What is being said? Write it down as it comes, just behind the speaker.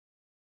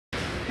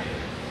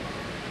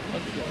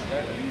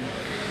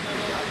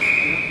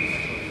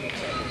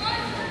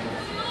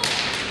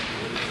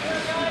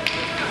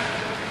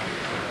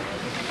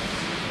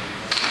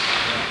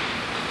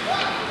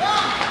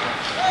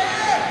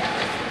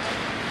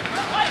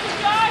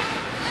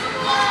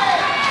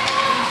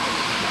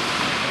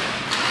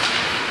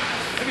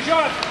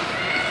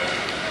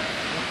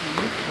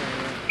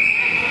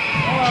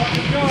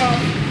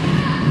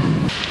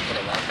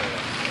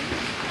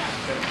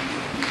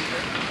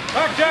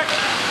Back check.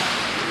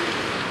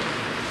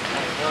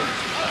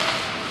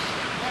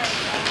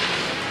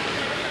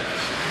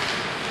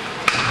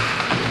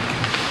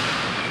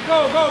 Go,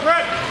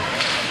 Brett.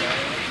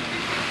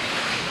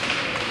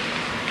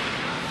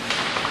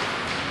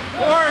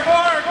 Go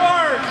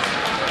hard.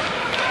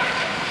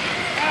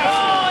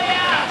 Oh,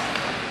 yeah.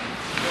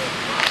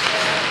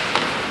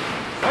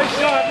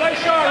 Nice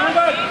shot,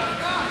 Ruben.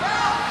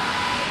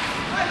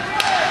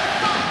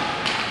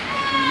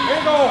 There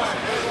you go.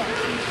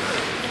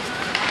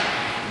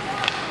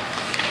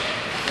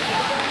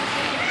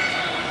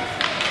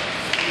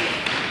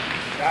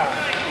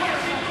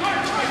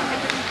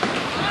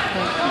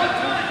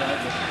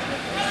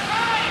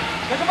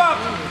 Pick him up.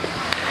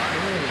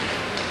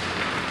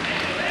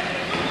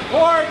 Go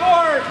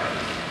hard.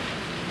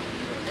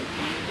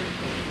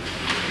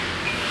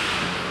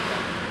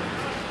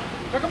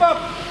 Pick him up.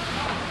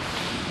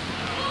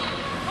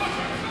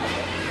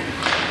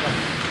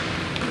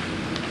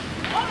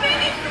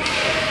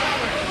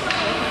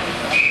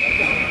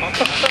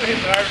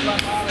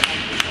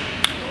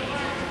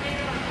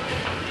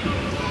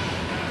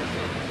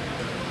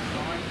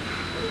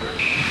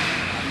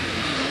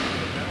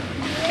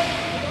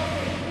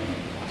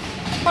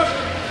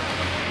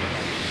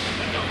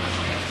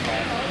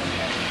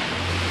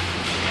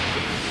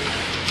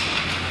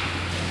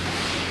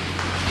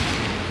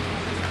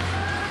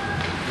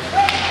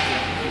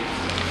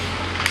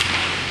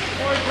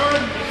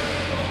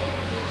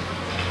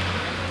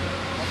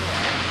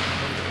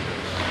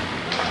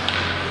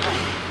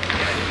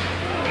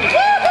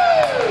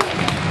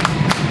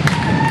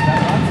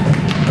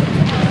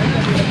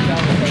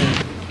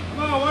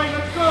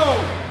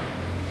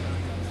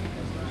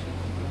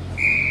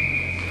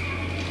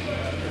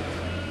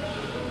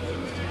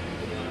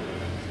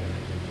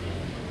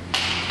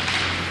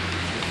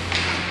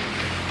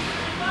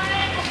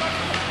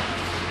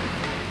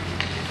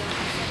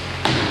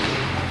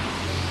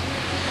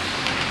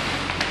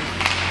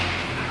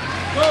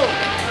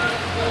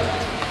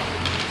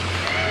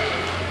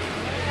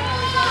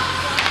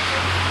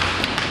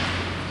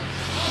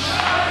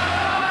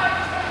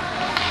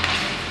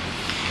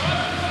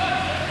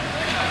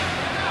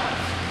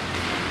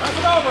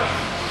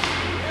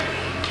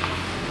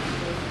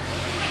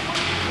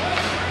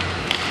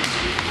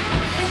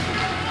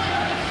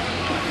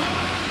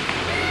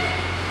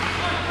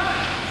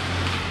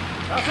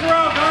 Pass it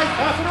around, guys.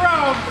 Pass it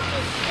around.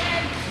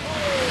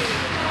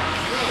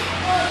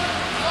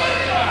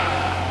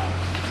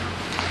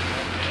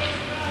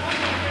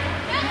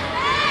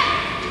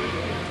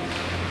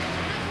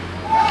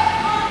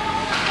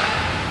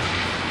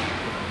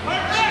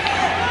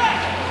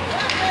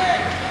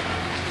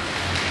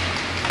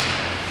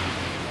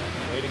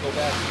 Way to go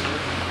back.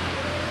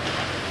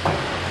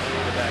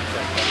 Go back,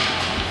 Jack.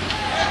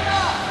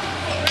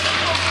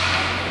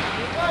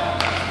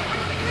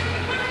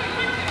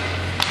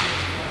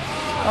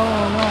 Oh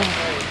no.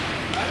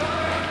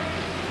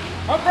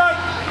 Up front!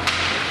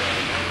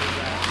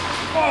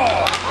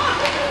 Oh!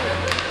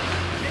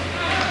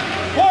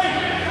 Point!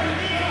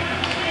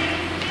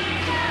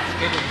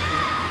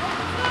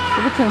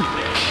 Give it to him.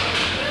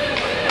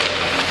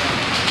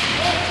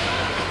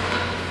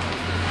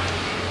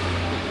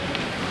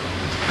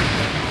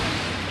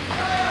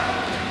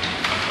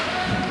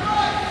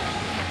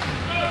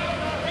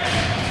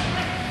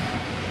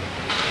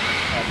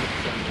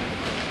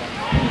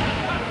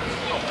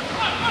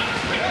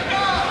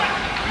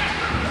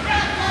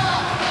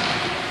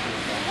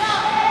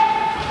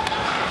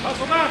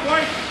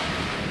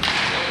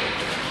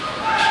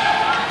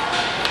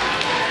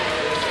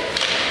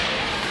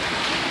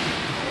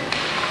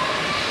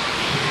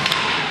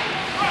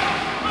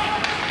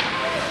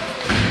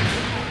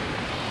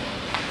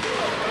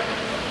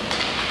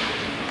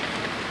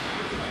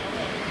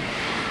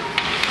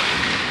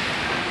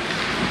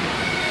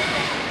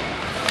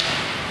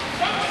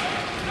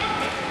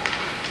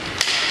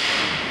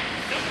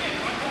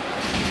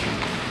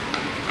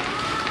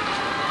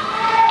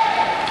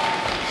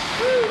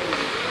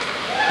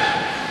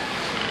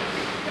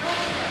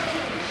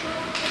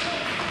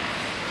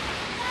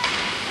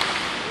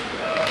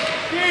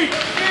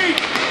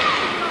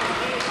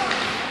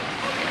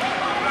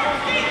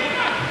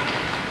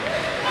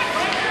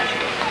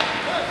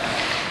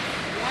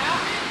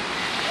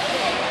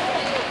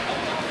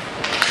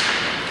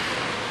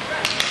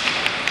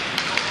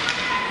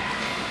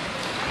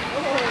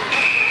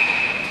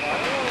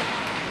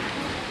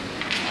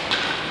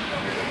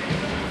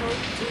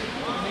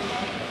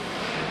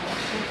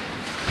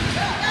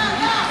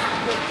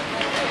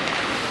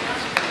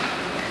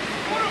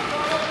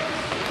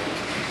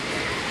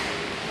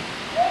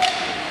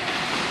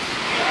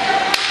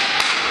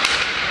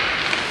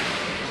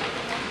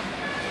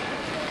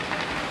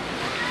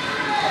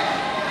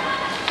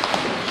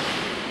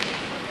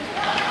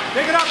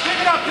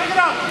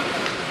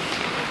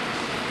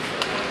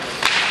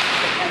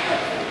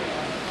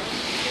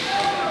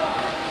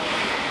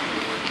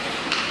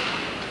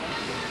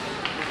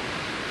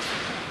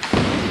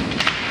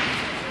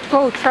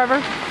 Go,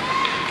 Trevor.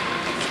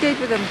 Skate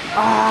with him.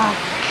 Ah.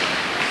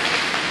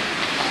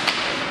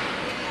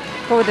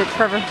 Go with it,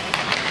 Trevor.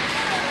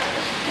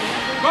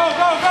 Go,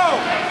 go,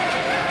 go!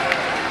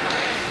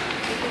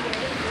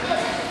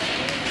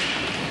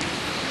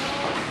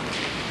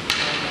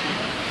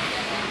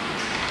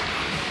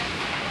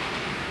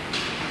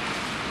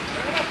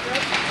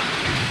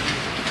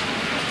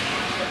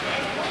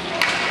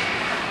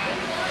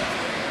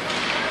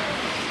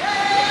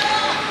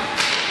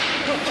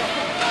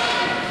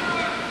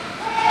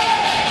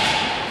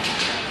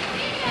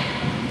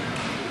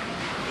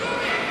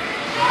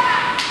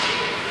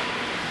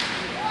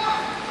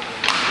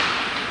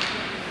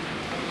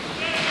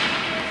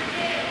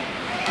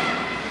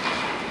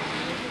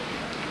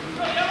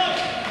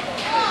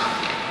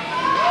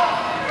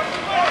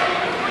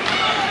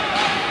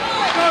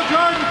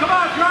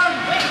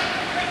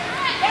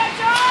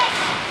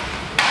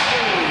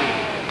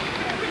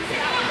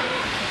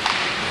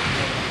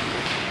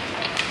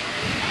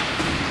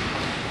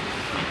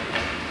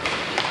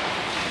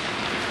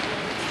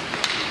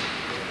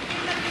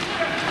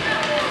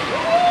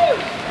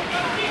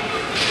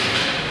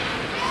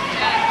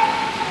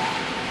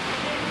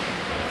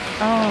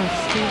 Oh,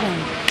 Steven.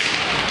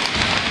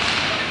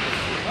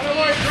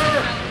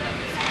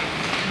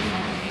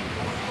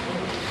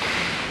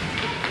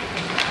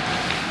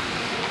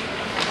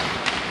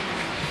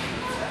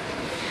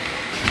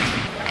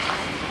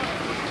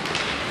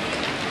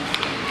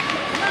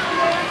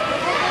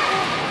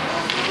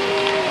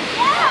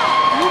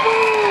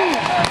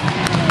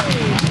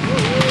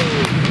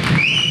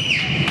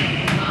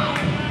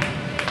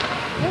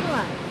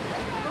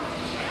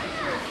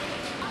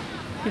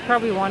 He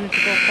probably wanted to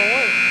go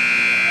forward.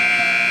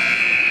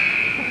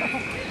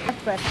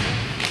 But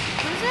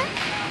who's it?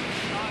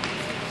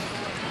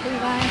 Hey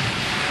guys.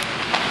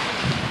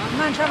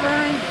 Come on, Trevor.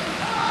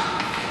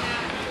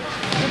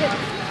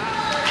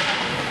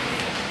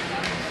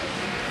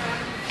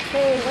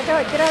 Hey, watch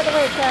out. Get out of the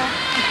way, Trevor.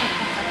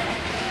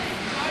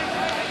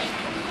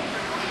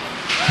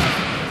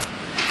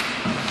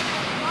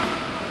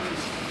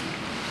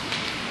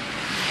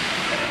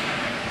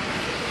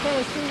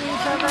 Okay, Stevie,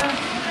 Trevor.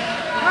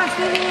 Come on,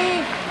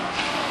 Stevie.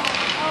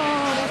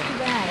 Oh, that's too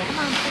bad. Come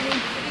on,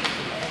 Stevie.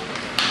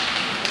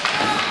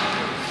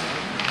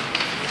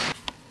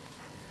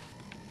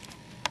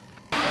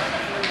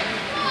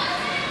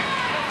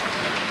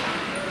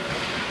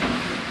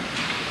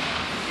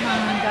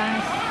 Come on,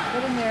 guys.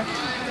 Get in there.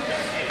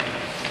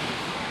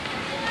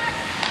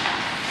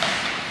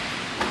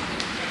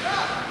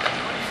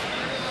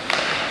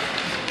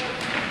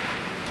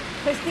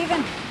 Hey,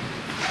 Steven.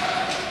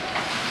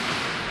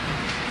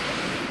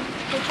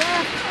 Good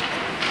job.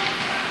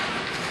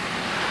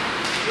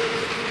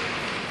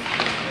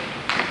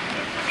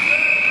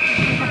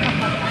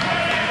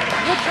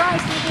 Good try,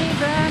 Stevie.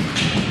 Back.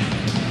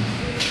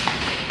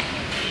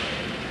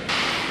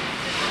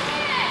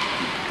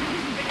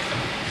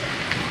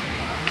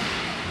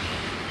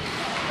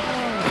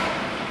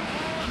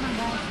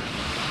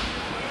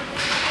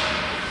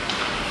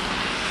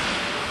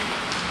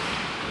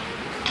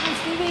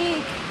 Stevie.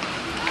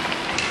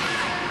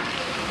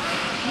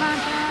 Come on,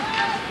 Jack.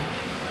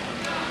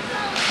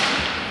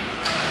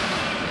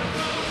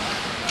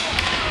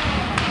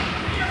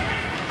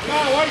 Come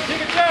on, White,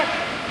 take it back.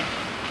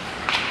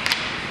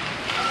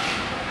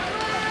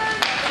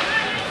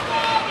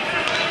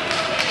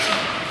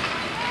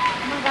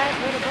 Come on, guys,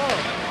 way to go.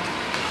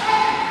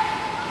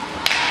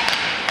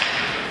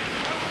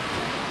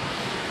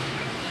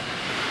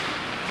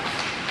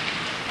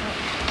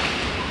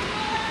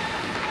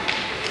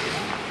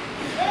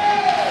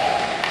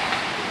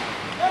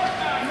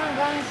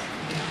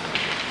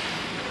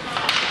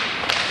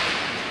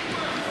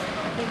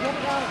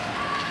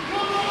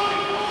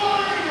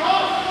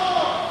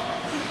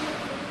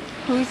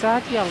 Who's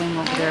that yelling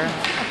over there?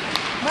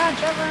 Come on,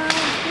 Trevor,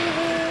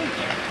 Stevie.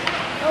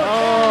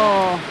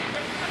 Oh.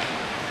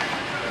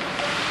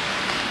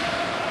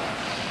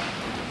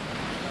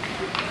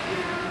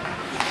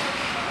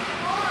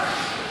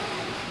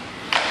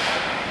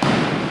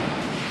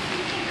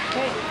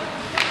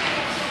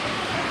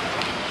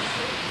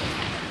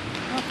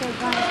 Okay,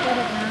 guys, get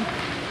it now.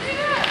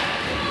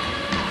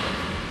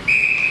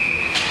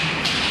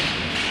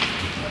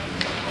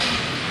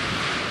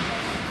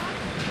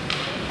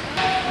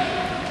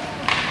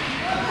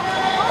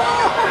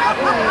 Oh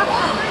my God!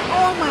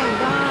 Oh my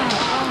God!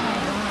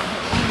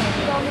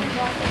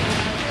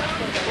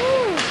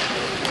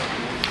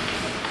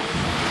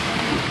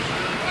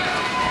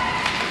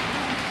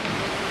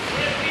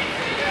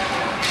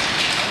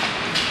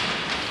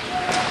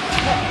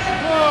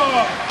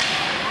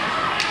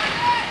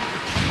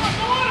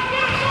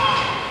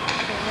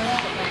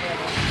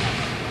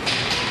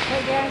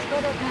 Hey guys, go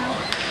up now.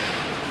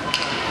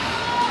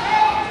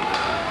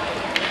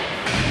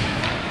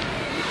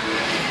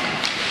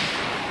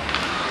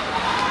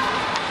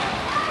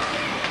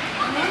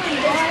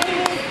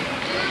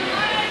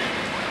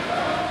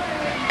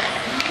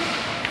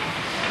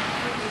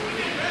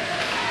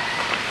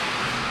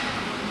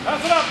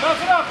 Pass it up,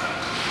 pass it up!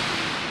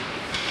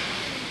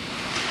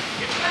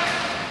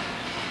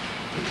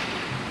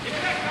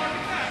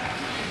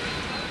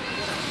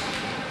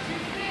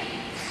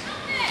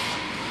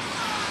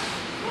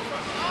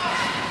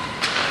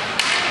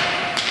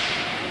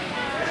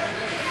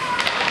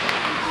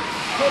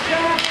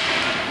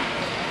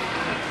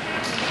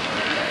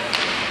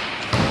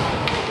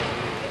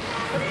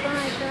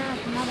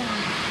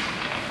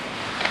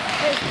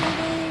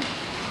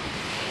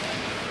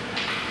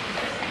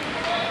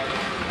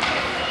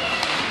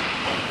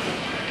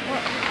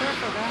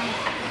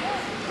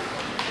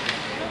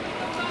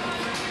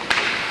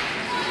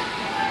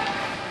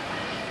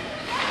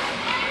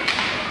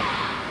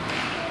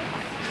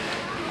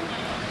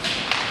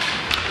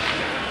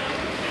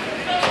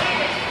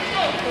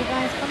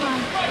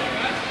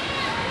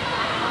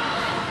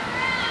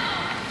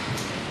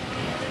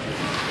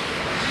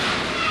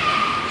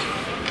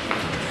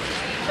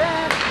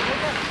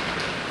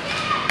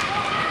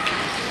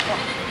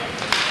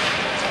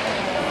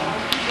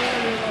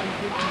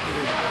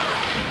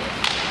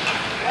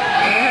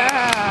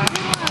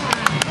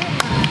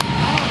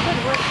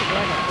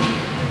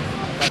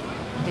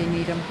 they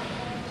need him.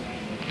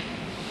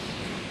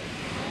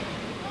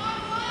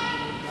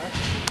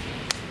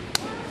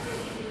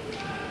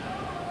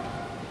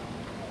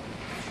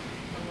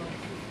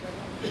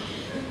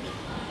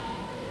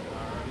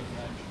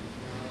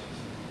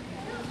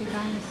 You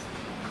guys.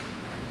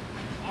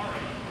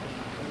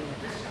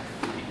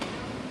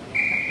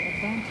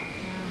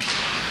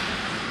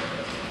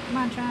 Come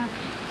on, John.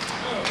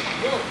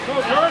 Go,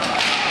 Jordan.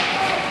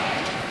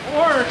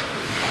 Forward.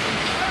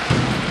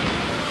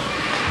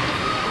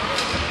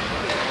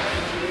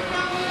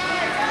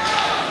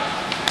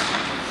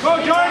 Go,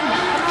 Jordan.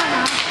 Come on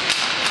now.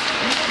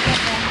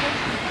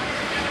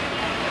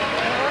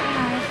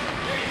 Organize.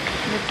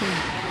 Good team.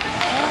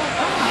 Oh,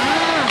 come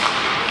on.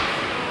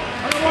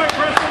 Other boy,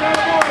 Preston,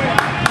 other boy.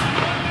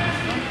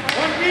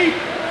 One deep.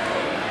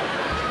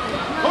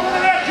 Come to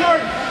the net,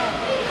 Jordan.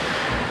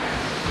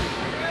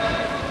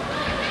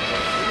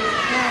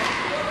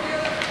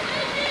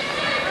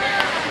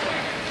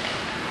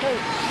 Hey,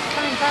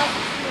 fine, Bob.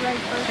 You're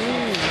right first.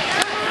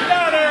 Get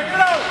out of there,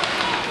 get out.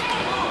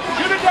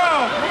 Shoot it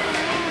down.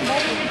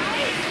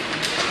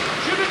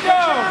 Shoot it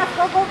down.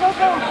 Go, go, go,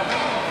 go.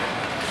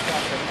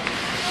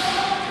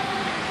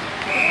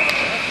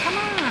 Come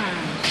on.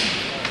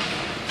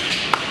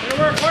 Good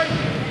work, Mike.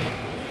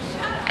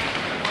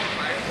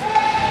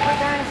 Hey,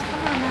 guys,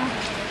 come on now.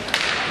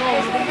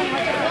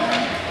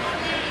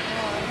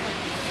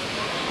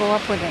 Go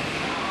up with it.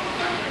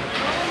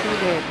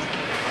 Shoot it.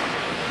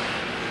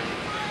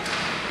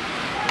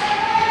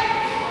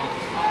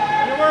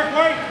 Good work,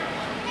 Mike.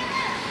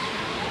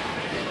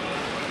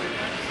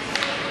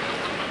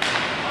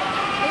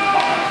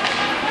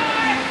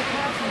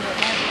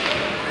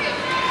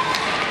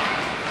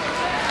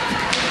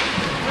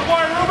 Good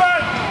boy,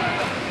 Ruben.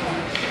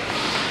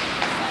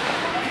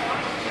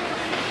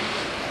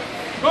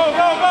 Go,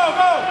 go, go,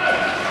 go.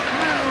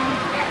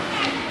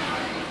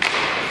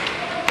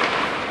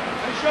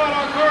 Nice shot,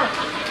 Encore.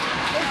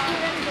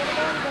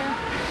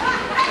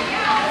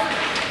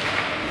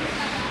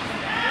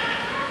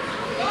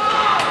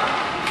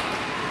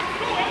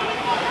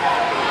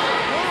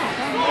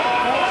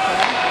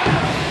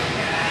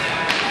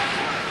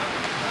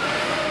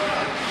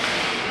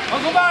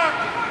 Go back.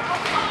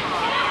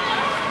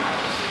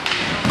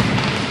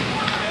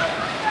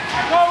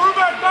 Go,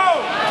 Ruben, go.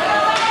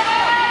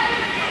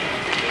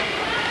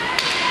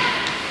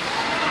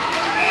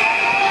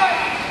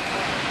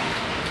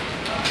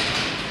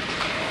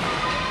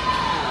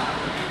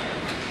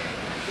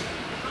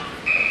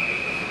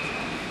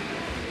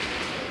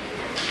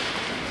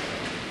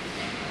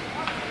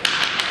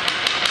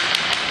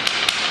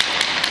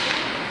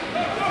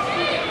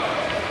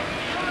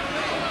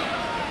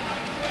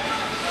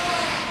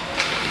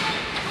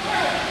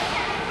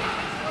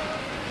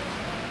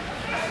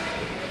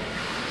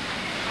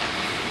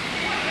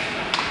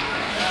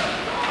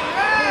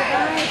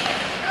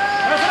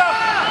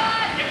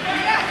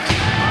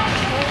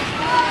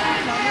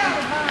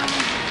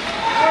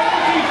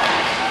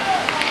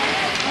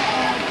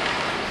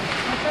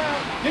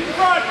 In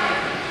front!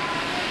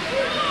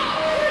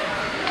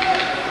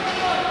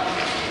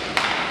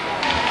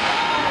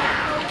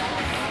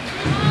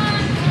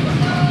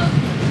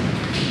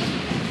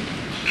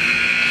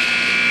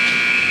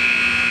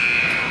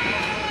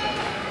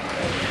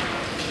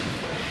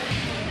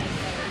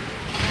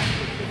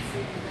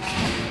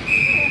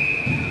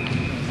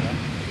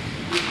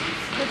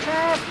 Good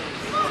job.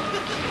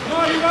 Come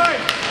on, you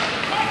right!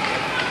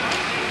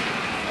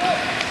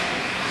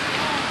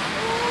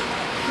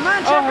 Come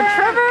on, Trevor. Oh,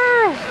 Trevor!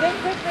 Think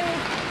quickly.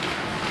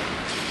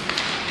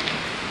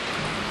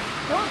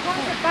 Don't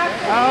point it back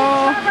to Oh.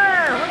 Trevor.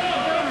 What are you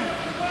doing?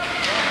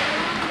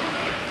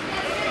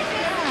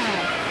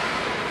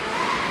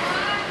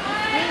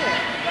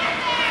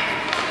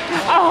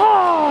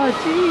 Oh,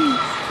 jeez.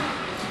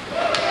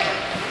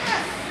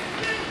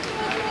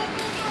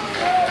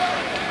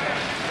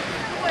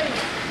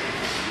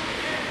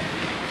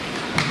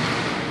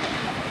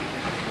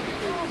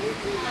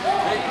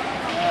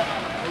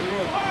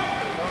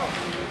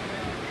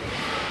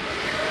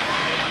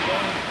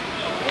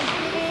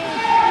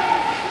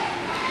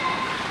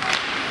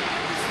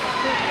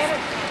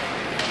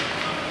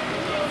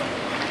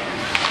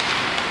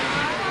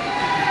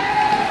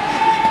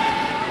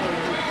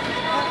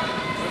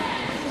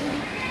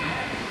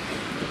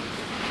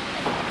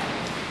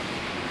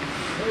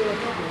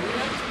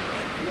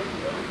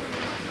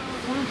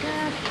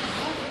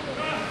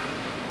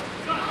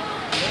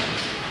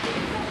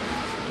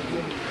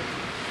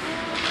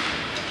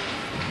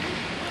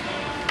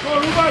 Go,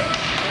 Ruben!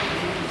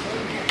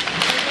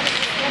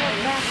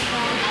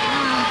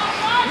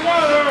 Get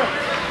out of there!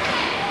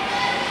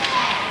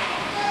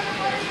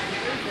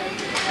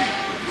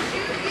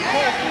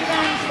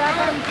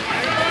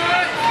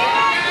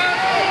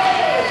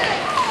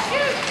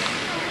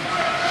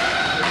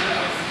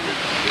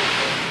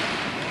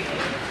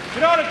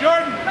 Get out of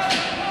Jordan!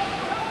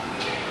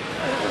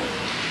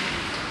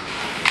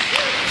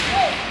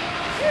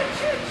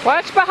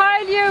 Watch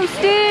behind you,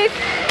 Steve.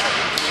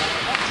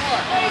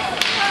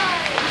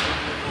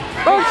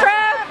 Go,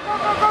 Trev.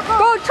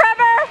 Go,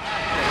 Trevor.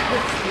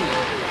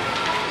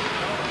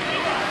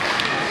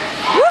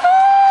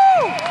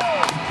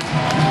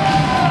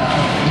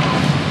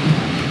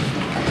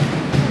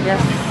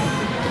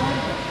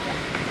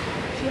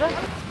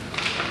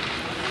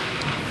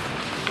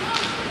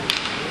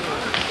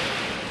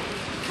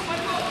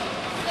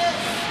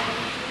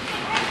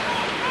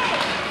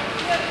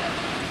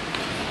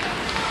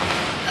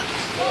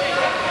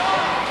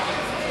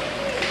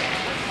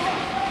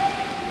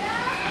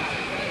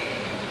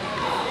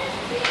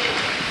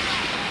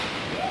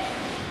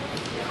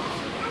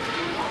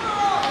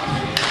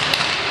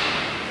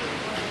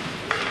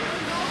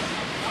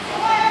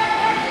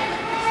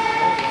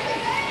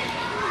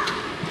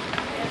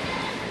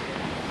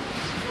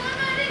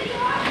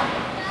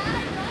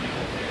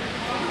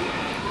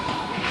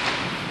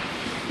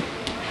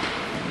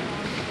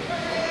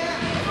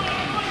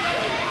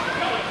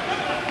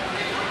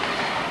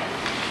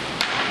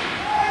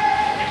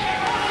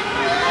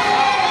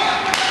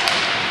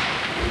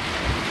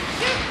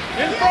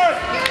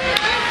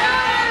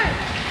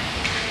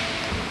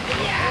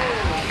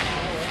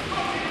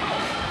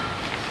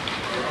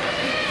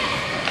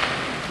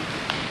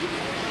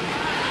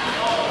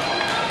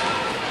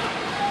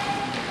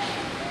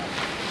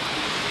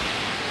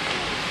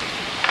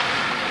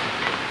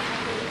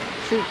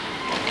 shoot.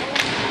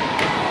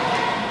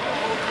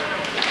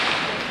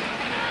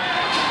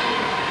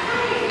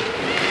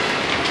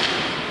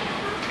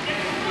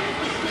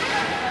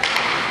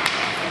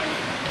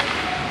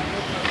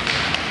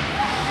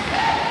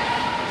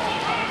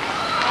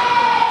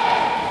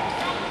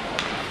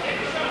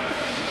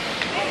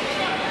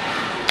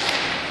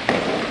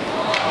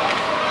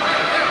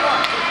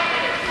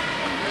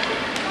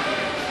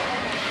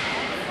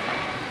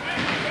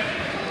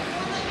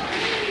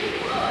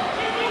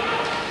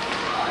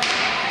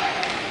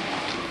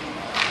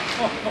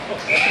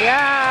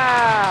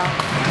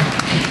 Yeah.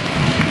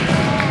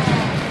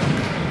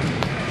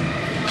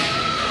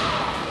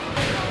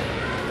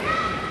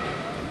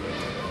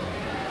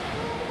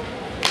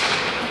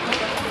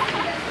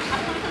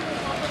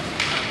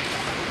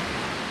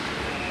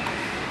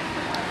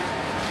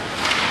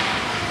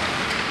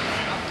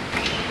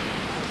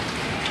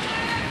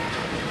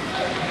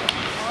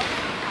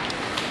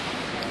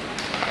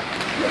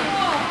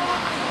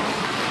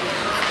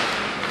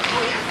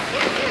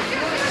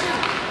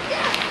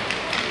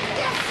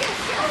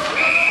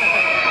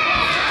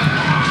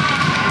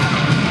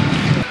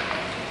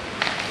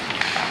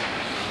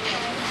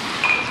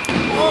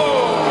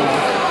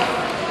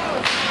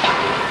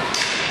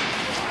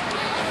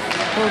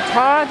 Oh,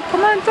 Todd.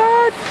 Come on,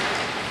 Todd.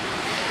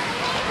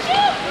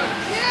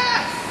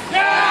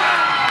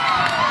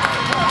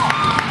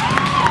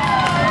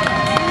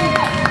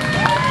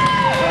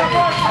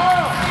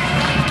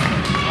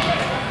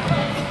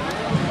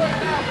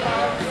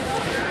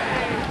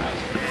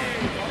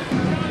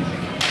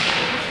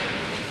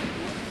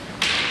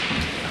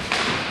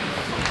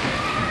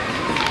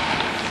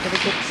 Gotta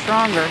get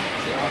stronger.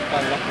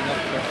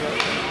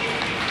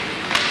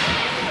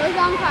 Who's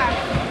on car?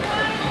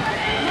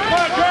 Come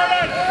on,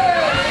 Jordan!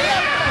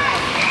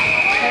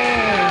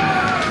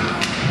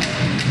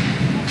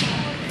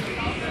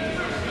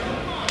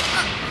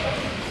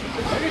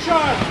 Take a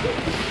shot!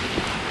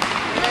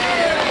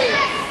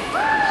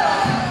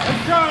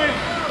 Let's try!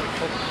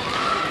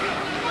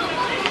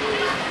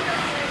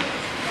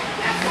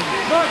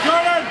 Come on,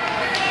 Jordan!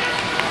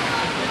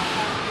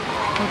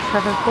 Oh,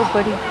 Trevor, go,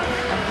 buddy.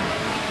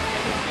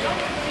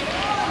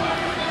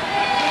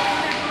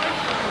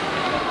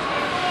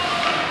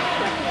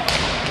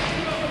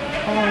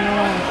 Oh, no.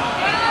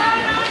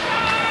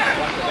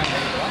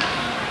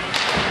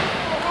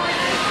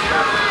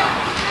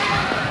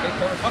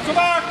 Come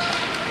back!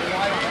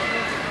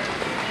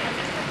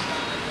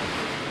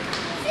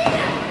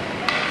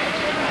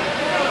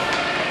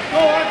 Go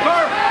on,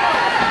 Carp!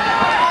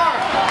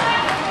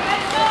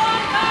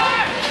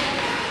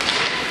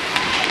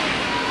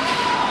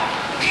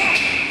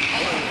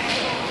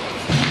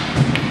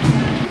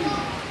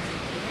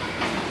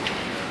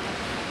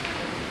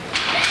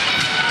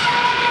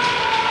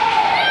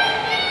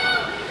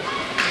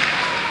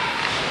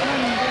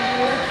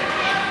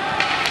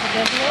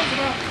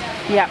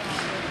 Yep.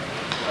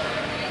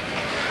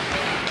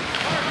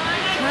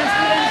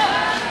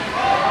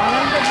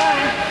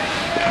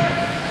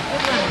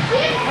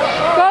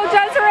 Go,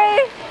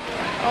 Desiree!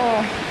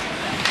 Oh.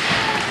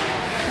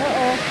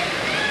 Uh-oh.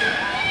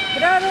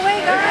 Get out of the way,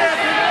 guys!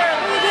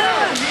 What are you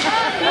doing?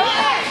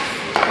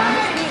 On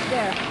his feet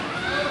there.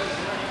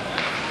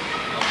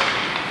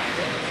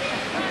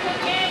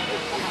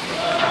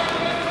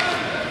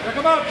 Check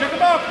him up, check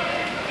him up!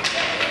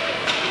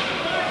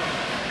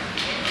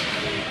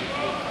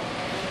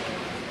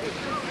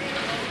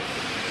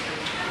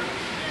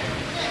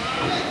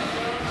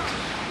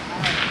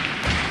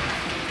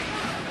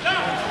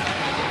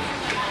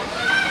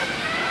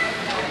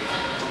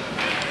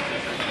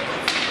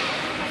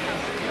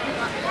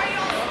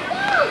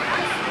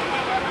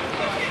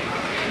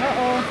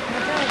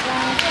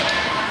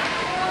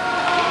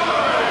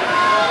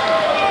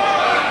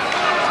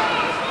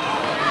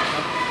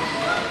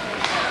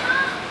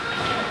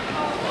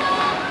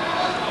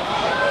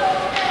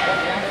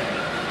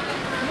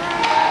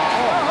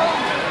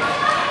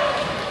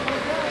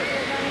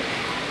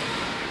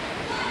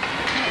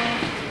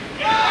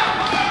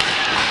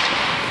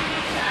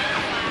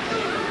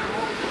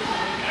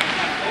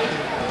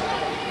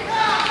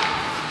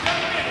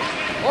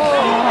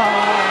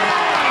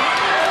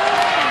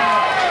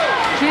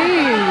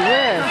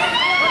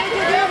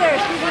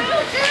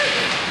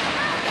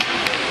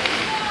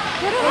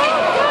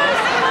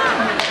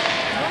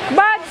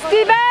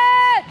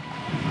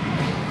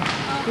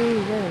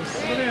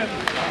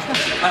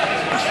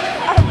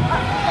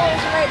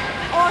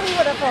 Oh, he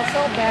would have felt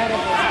so bad if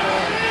it was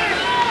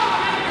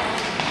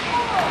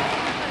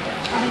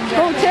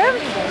Go, Tim.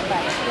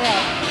 but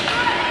still.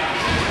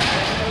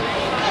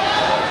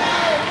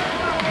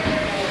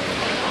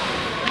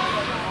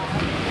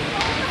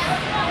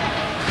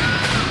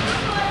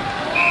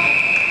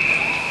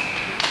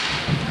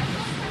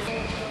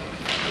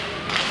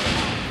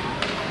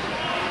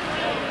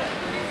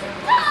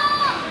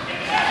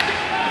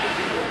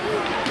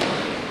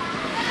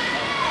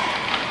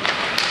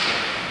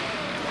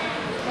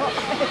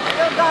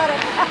 Still got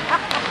it.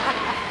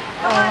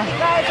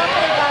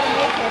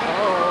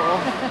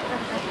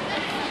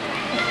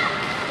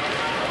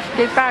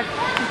 Skate back.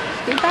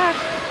 Skate back.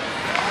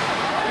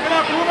 Pick it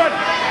up, Ruben.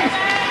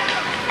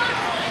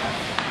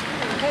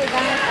 Okay,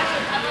 guys.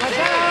 Watch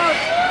out!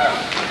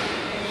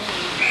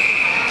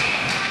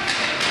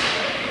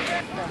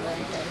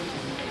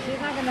 She's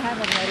not going to have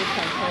them ready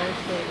till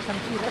Thursday.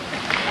 Computer.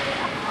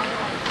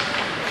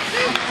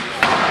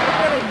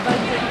 Really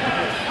buzzing.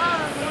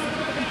 Oh,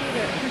 the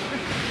computer.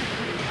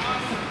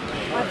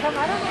 Watch out.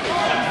 I don't know.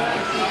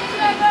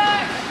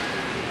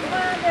 Come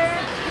on there.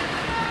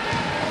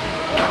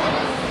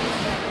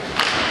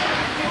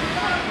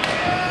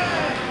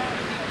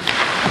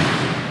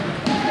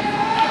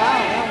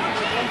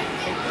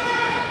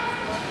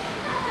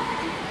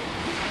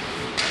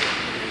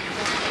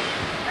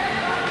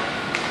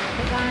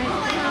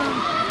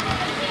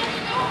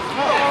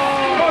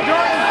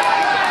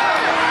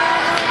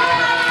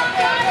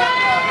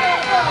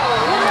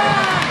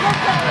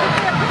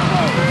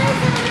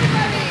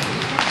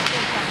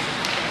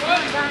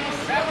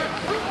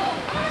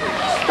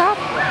 Stop.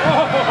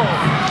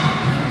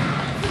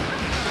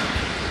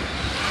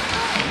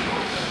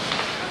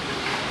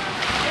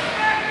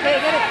 Okay,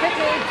 get it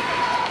quickly.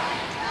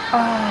 Oh.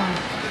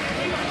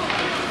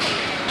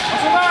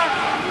 Hustle back.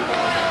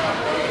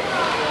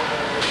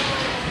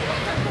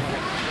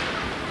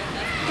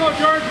 Go,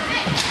 Jordan.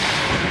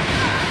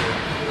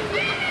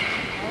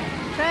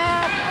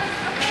 Trap.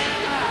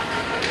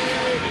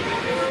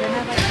 Gonna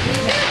have like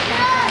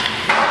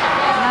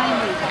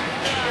 90.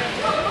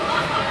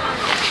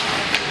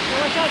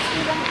 Watch out,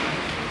 Steven.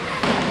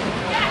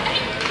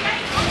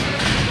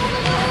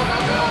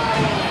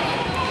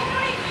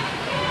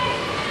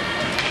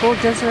 Go,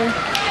 Desiree.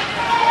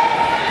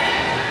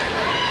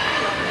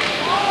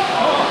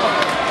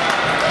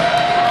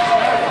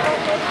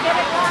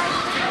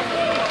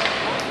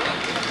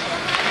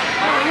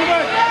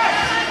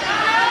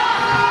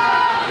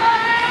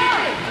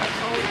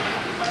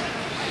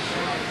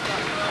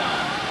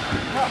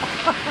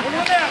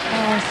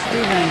 Oh,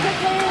 Steven.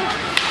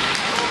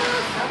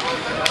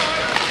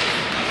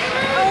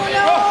 Oh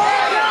no!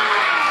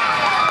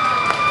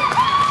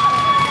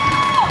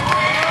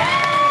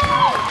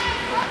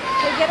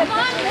 Okay, get it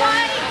quickly,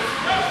 guys.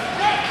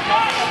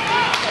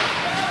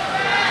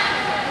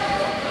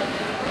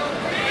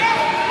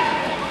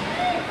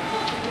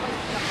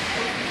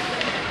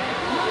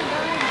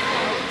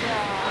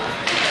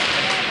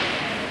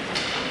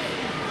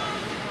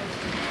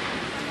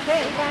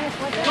 Okay, guys,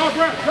 watch out. Go,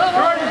 Brett. Go,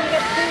 Jordan.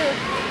 get food.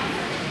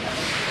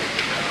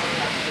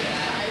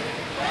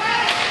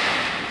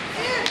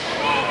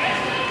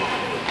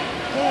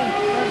 Okay,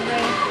 that's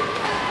ready.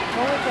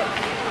 Go with it.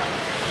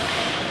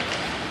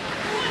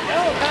 Go,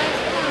 guys,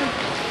 come on.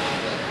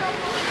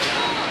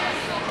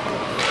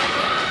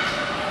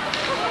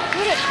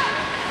 Shoot it.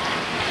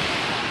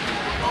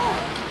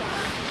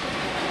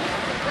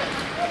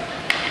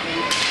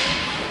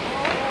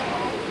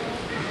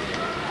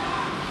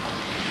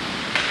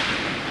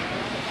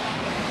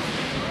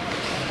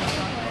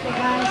 Okay,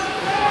 guys.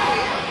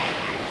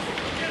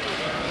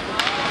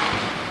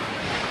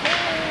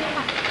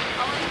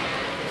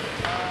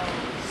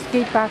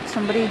 Skate back,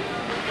 somebody.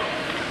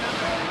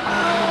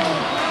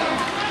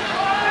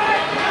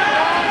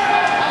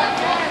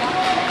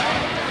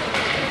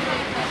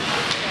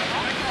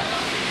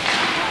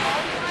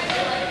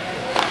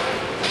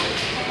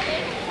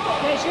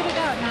 Okay, shoot it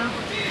out now.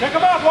 Check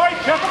him up,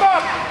 White. Check him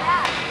up.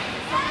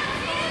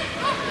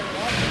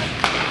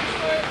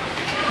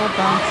 Go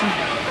bouncing.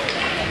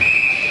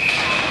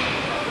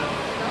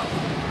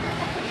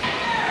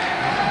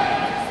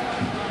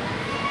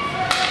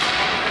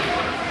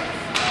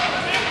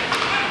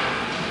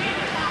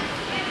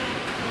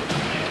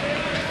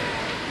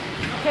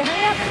 Okay,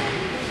 hurry up.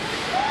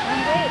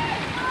 And wait.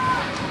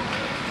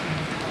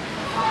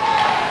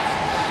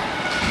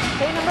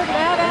 Okay, number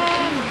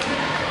 11.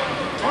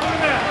 One in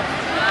there.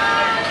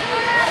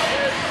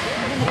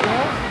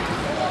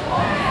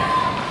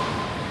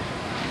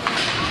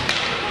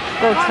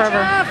 Go, Trevor.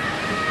 Watch out.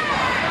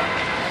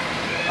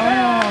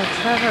 Oh,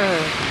 Trevor.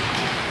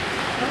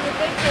 What are you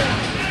thinking?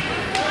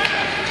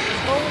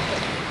 Go with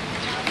it.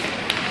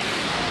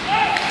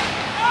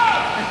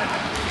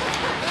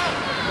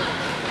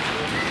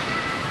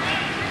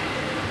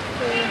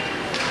 Okay.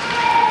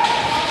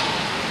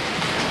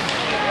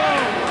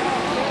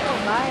 Oh,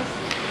 nice.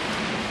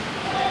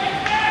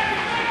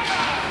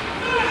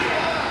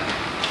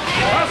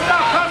 Pass it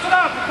up. Pass it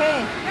up. Okay.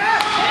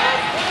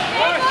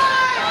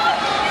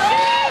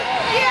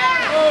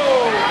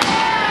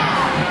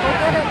 Go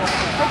get it.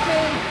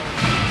 Quickly.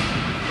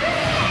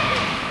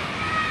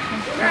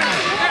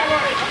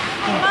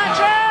 Come on,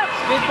 Jeff.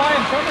 Skate by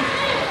him, Trevor.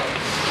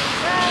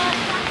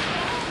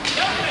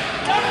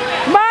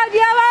 Come on,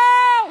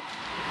 yellow!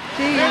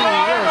 Jesus.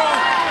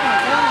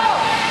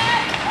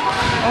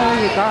 Oh,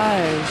 you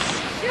guys.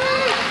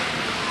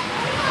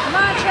 Come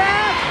on,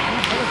 Jeff.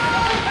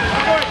 Good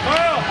boy,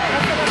 Kyle.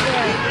 That's what I'm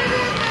doing.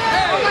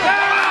 Oh my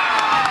God.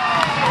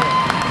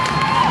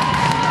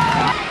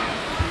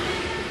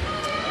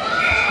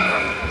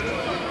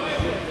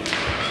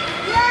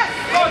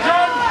 Go,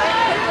 Jordan.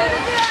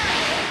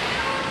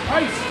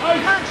 Ice,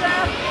 ice. on,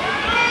 Jeff.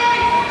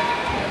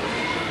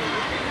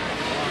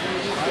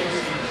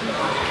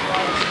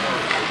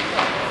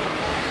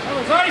 That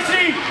was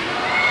icy.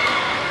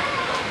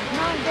 Come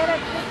on, get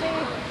it, Chrissy.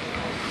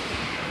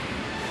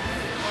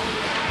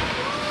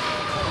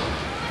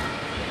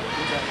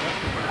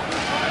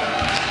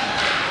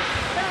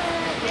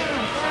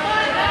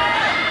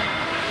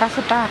 Pass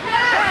it back.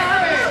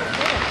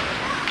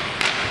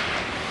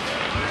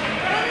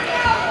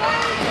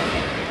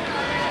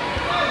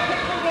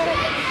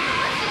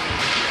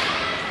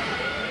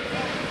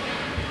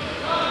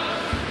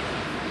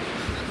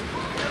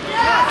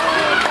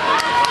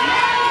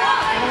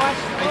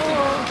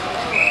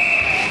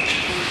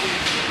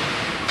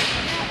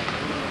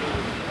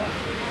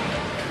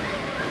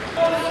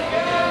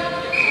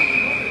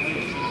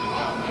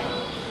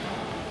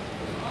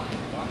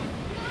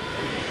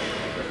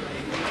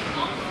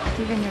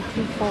 Steven, you're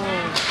too forward.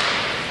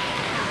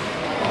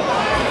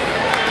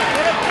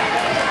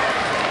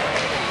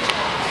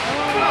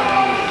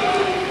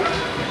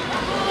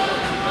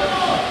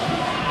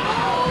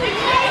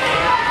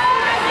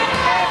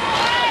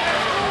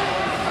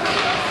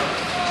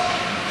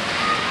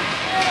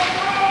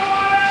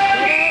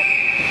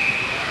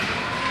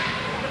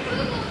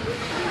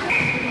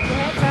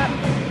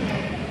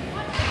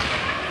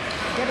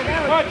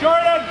 Come on,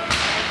 Jordan.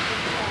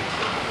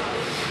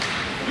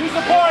 Use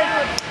the point.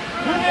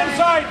 To the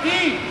inside, D.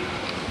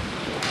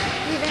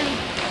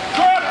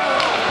 Trip.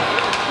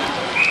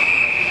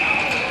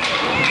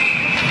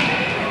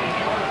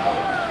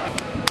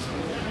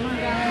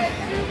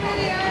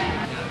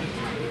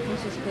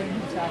 He's just getting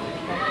himself.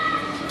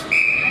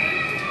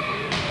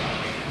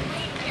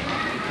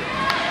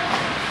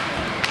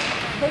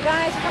 Hey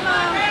guys, come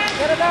on,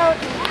 get it out.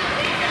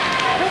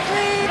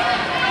 Quickly.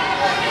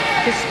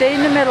 Just stay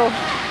in the middle.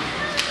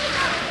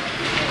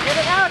 Get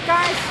it out,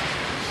 guys.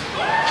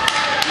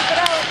 Keep it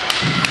out.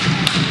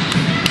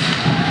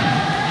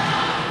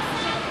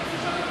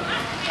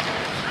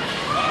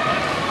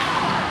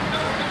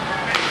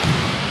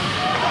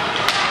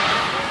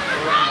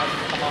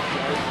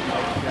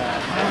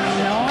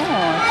 No,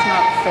 it's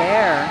not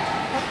fair.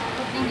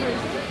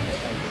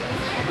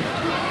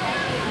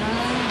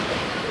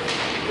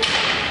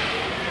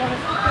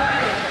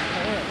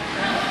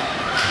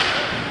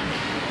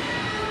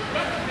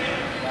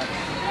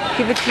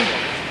 Give it to.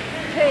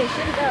 Hey,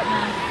 shoot it out,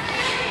 man.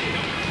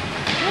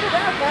 Shoot it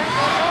out, guys.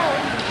 That's all.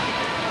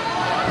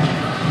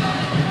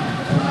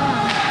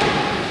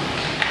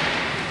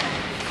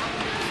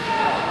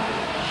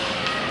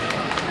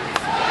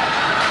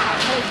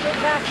 Hey, get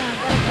back now.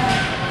 Get it back.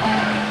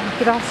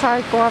 Get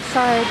offside. Go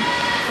offside.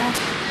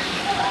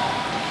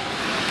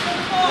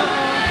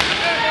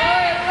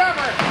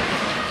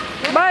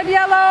 Bud,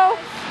 yellow.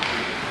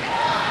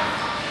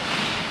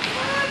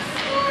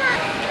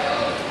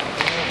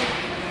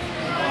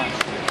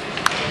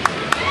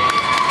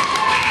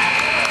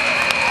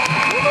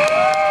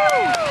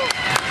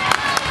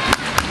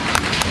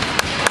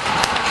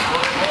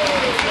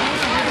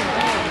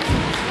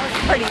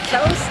 Pretty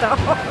close, though.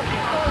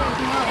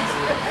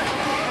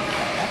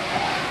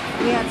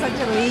 We had such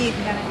a lead,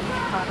 and then it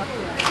caught up to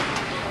us.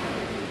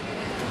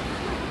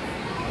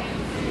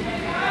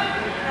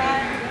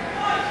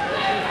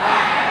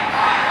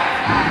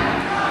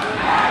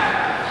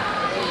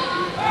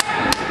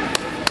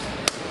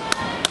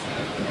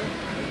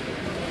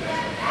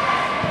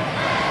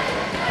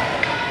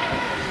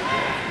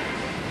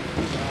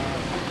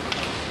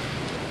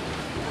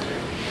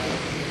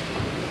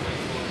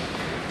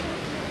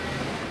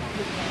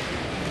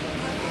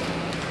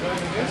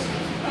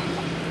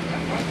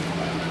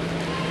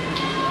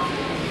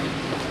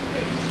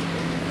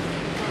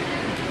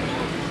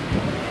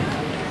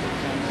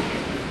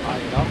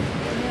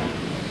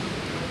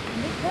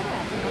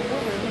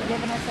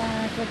 Giving us a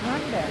good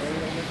run there.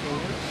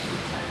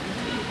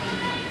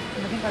 I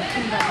think our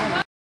team got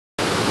one.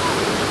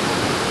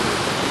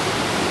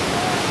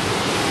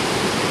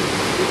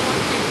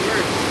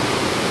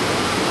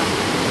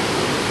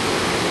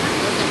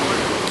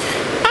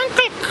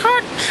 Uncle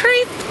caught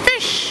 3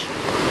 fish.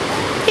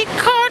 He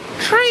caught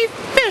 3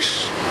 fish.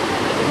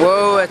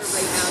 Whoa, it's...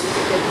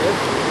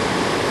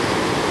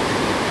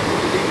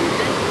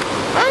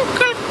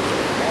 Uncle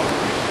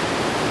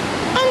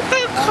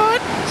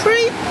caught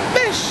 3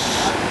 fish.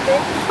 He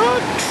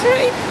caught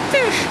 3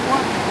 fish.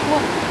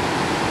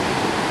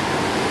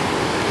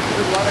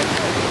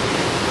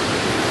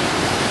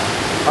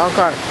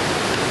 Uncle,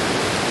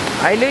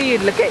 I knew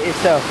you'd look at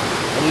yourself.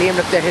 And Liam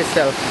looked at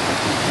himself.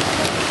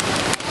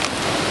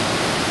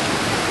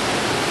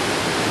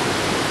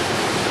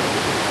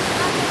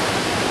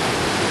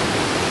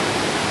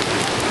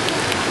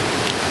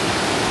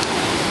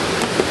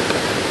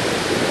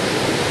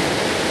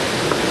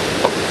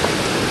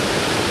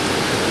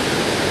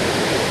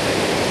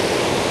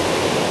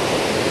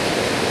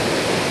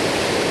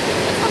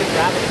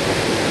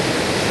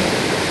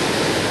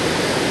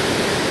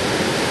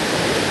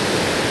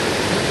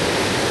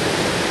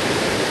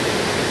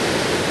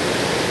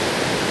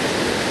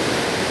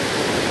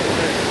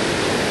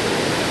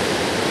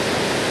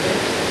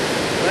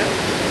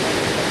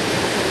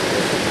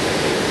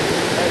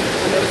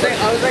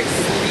 I was like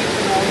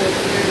sleeping all the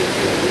way.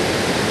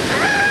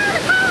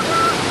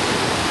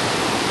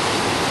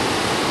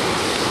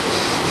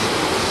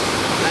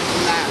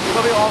 Imagine that. We're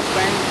probably all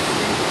friends.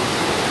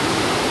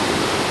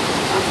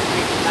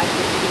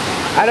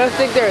 I don't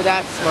think they're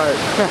that smart.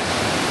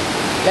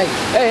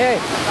 Hey.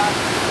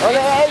 Oh,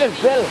 hey, there's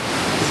Bill.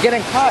 He's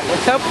getting caught.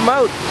 Let's help him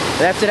out.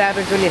 That's what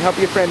happens when you help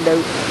your friend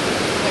out.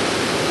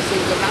 So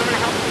I'm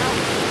gonna help him out.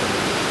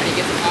 And he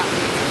gets caught.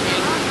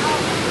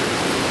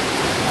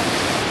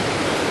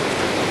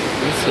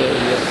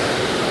 Yes.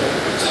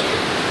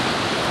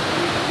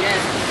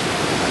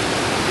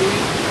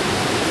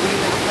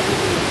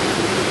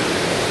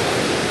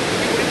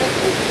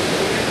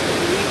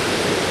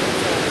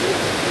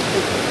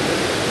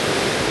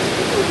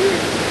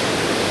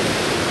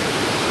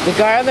 The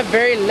guy on the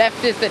very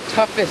left is the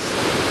toughest.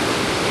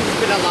 He's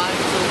been alive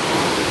so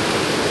long.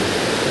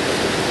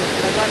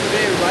 The guy on the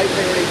very right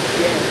there is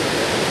dead.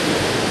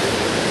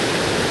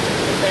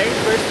 The very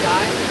first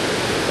guy,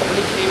 when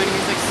he came in, he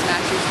was like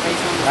snatching his face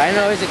on the I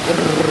know, he's like,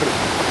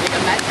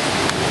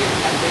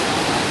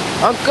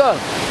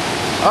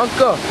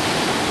 Uncle,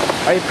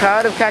 are you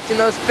proud of catching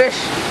those fish?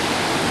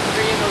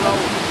 3 in a row.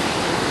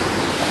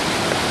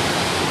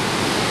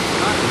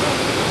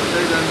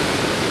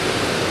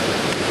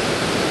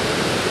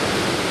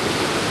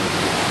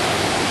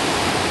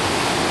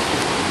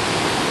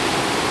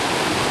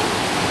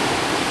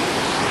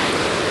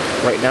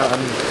 Right now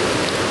I'm...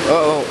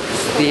 Uh-oh,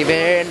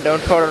 Steven,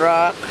 don't throw a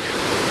rock.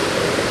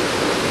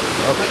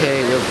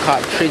 Okay, we've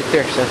caught 3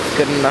 fish. That's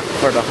good enough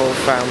for the whole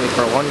family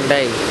for one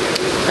day.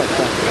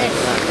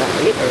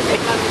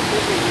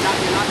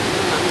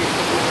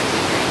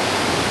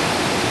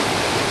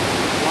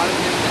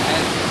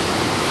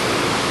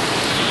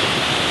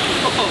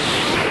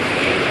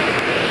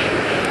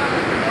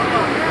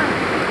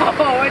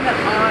 Oh, in the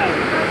eye.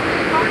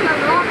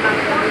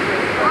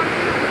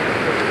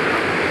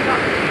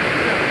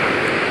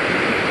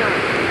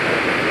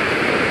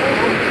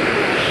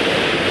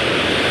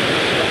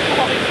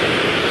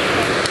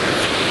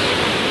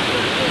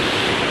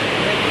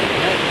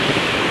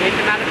 Take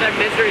them out of their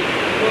misery.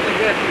 Really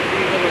good.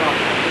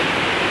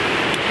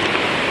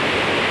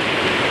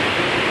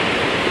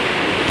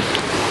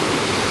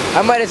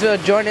 I might as well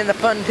join in the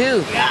fun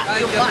too. Yeah,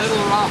 little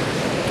rock.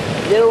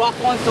 Little rock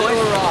wants to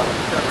little rock.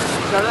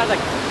 Trevor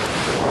like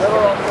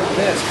little rock like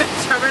this.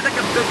 Trevor like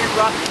a big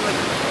rock like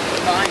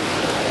fine.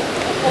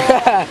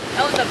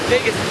 That was the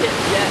biggest hit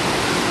yet.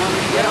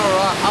 Little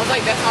rock. I was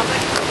like, that sounds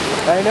like.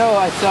 I know.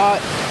 I saw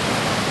it.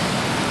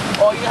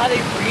 Oh, you know how they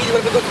breathe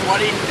when it goes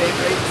water and they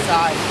breathe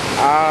inside.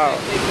 Oh.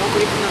 They don't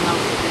breathe in their mouth.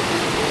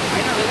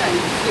 I know, look at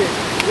it.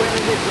 When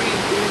they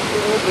breathe,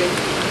 they open.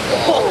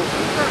 Oh!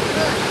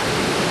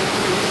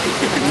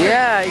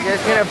 Yeah, you guys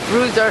gonna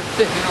bruise our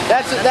fish.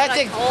 That's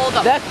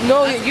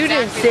no, you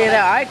didn't say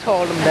that. I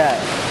told them that.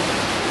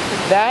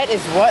 That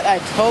is what I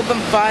told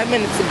them 5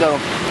 minutes ago.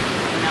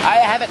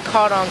 I have it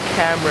caught on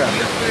camera.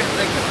 You put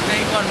like a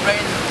big one right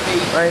in the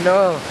face. I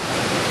know.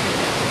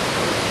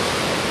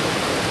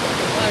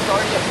 There's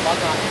already a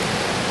bug on it.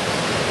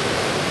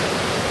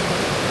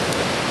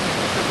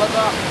 The bug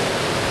off.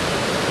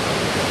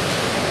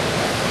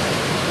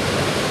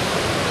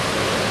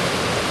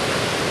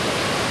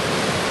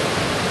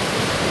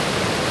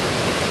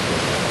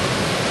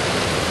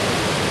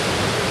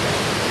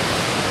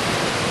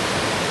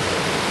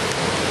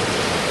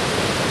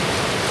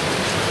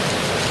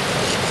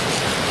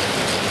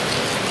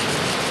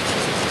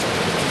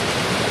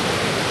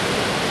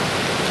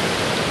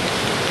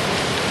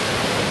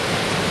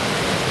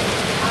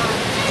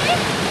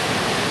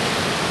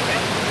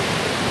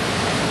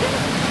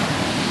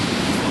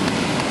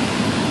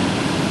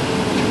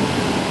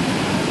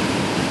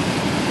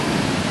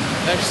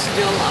 They're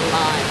still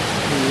alive.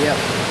 Yep.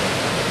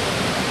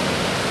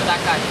 But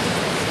that guy.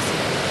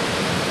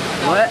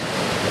 What?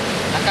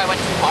 That guy went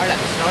too hard at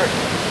the start.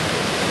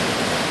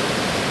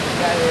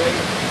 Yeah, right.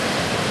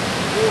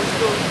 Oh, it's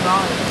still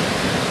alive.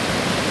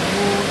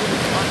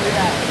 Oh, under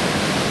that.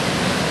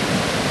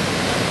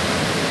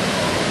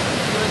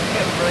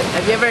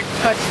 Have you ever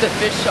touched a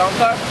fish,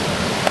 Shankar?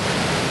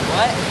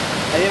 What?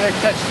 Have you ever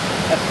touched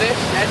a fish?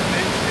 Dead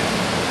fish,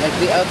 yeah. Like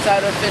the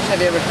outside of a fish, have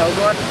you ever held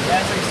one?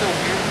 Yeah, it's like so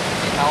weird.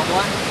 Held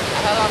one?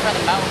 I held one by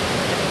the mouth.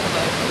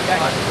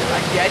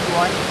 Like dead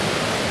one.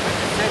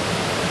 That's it.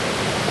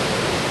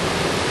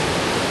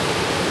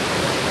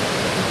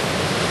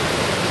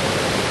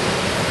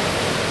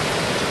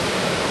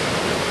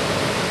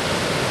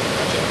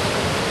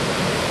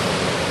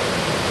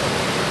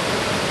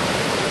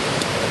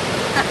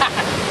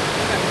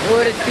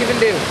 What did Steven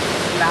do?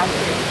 Smash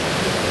me.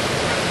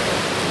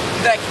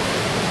 Like.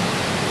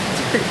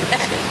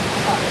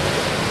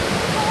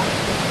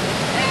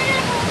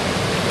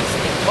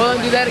 Hold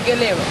on, do that again,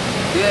 Liam.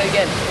 Do that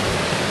again.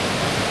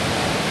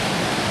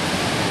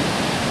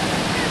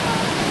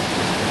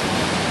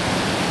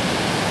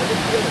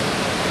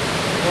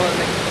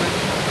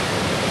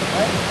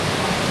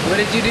 What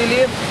did you do,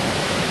 Liam?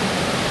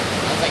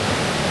 I was like,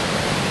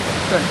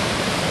 good.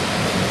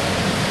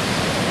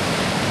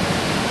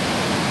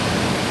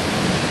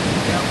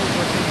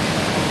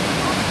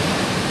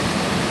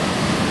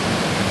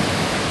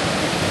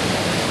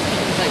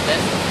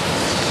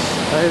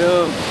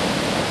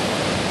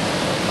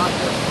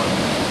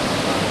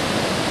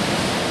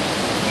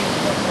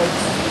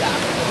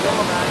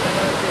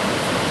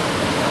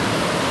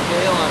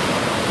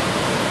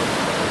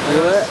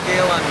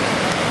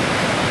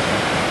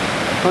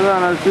 Hold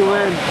on, I'll zoom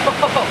in.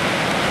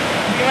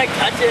 You might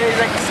touch it, it's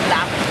like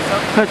slap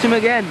himself. Touch him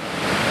again.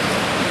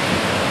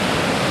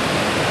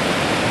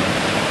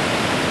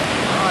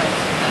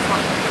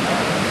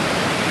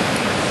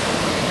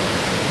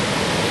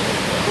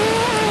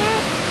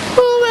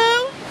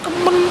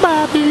 Come on,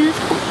 Bobby,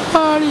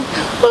 party.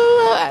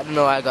 I don't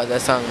know why I got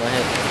that song in my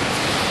head.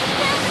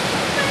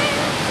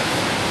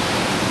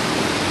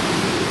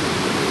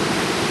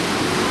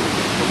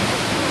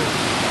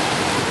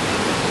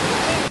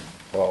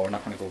 Well, we're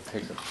not going to go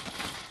take it.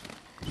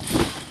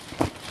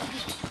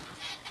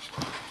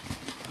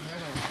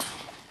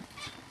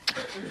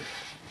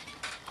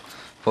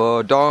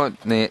 Oh,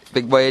 don't, Nate.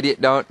 Big boy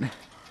idiot, don't.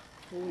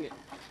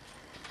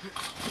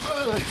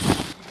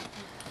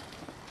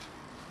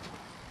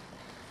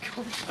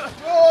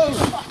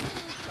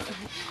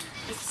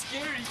 It's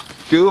scary.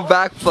 Do a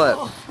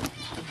backflip.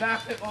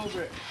 Backflip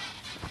over it.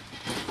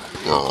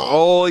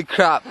 Holy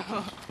crap.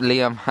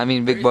 Liam, I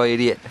mean big boy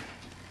idiot.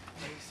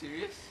 Are you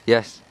serious?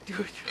 Yes. Do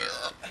it.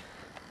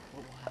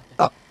 What will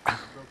happen?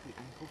 Broken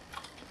ankle.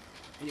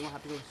 And you won't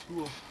have to go to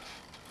school.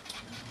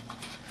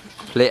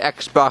 Play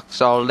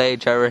Xbox all day,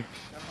 Trevor. I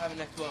don't have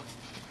an Xbox.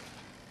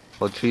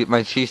 Well, treat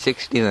my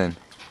 360 then.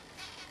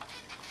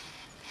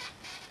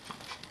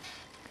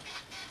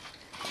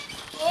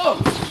 Oh!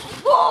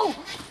 Whoa!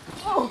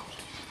 Oh!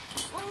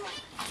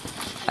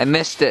 I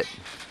missed it.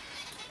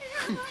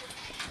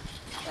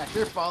 That's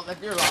your fault.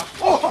 That's your loss.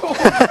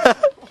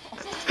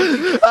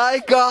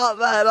 I got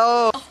that.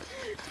 Oh.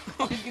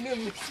 He's gonna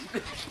miss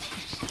it.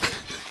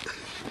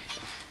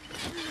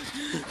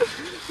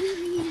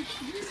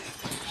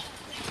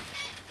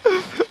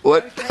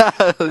 What the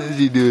hell is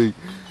he doing?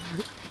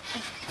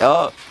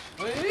 Oh.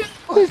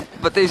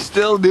 But they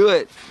still do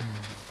it.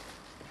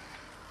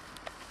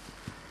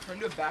 Turn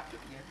to a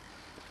backflip again.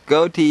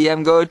 Go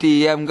TM, go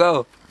TM,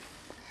 go.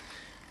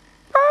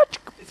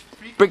 It's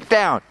freaking. Break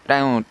down,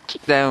 down.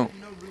 There's no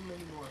room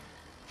anymore.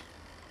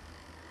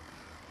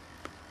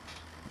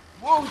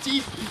 Whoa,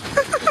 jeez.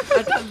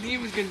 I thought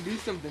Liam was gonna do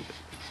something.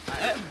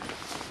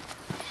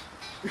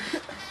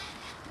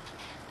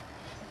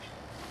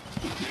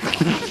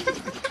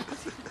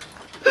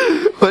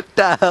 What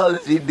the hell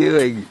is he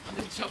doing?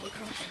 Jump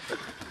across.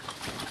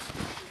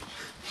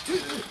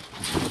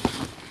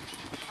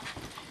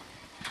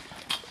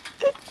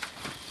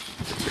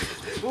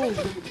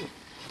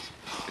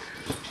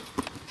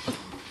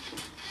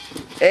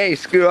 Hey,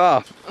 screw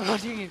off. Oh,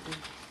 dang it.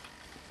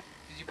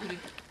 Did you put it?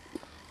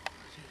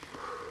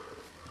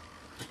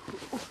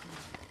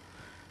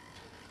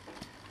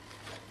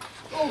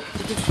 Oh!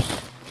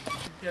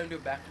 You don't do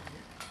it back.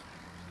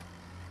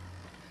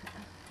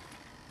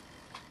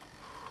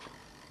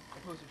 My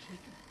toes are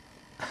shaking.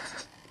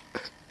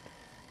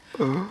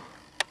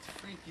 It's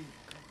freaky.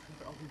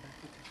 I'll be back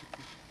with you.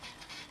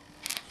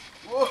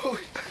 Whoa!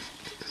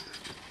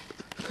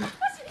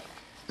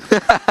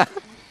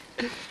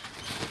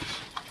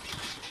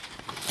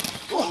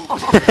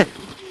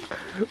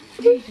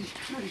 Jesus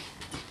Christ.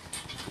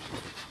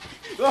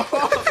 Whoa!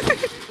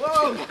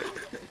 Whoa!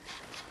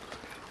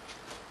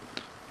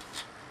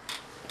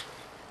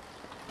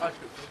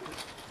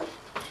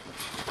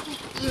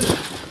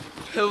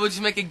 We'll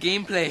just make a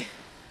gameplay.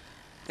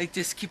 Like,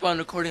 just keep on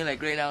recording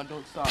like right now,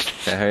 don't stop.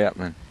 Okay, hurry up,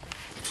 man.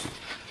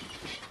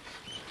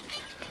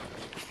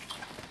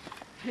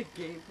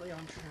 Gameplay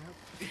on tramp.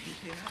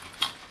 Yeah.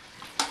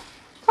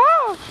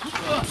 Oh!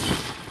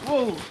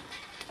 Whoa!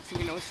 So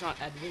you know it's not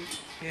editing?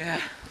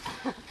 Yeah.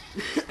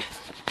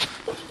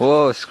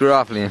 Whoa, screw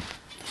off, Liam.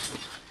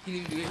 He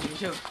didn't do anything,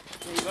 Joe.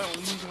 Yeah, you might want to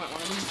lose, you might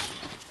want to lose.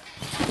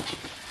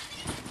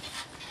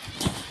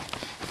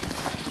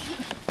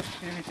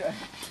 Let me try.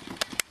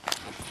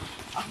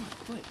 I'm gonna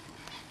quit.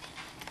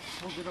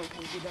 Hold it out,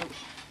 hold it out.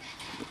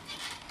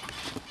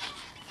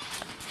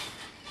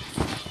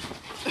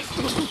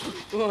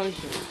 Oh,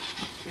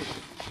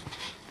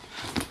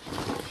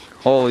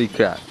 Holy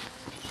crap.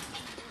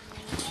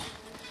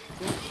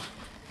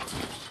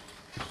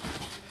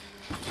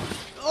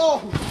 oh!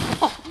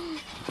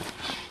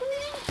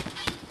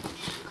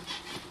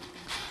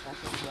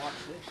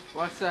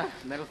 What's that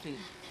metal thing?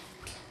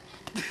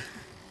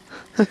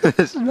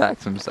 This is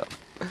Max himself.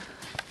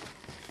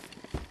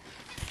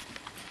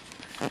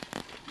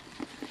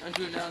 I'll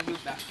do it now and do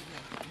it back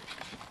again.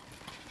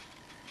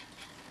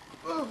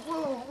 Whoa,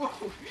 whoa,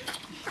 whoa!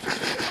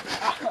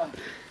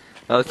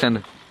 That was kind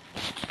of.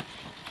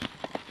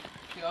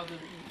 Okay, I'll do it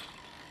again.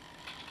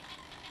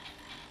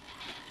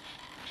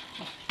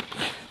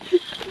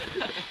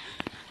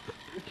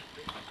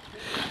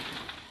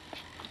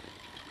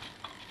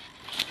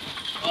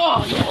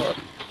 Oh, no!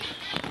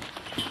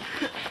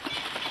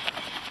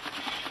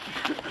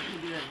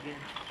 Do that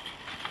again.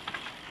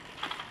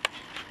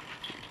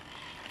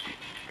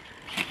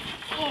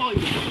 Oh,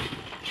 yeah.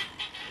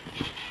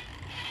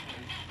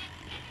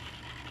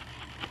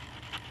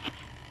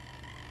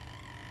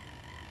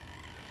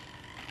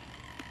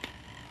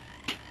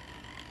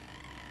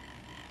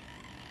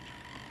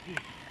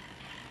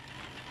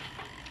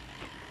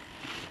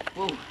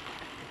 Whoa.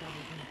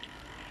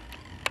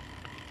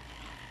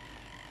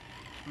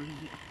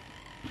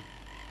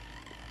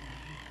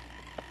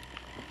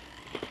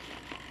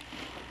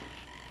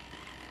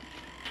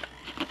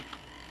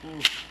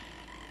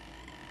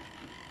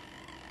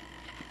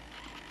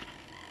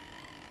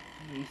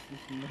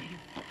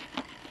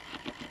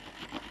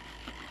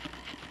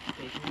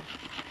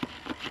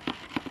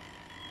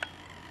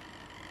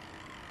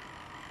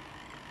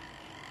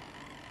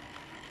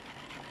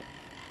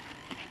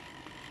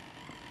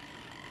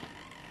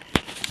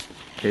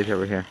 He's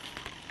over here.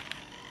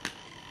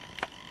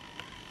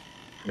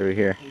 Over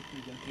here.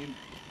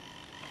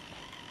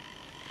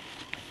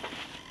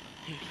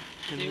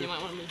 You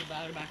might want to move the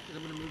battery back because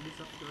I'm going to move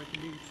this up so I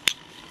can do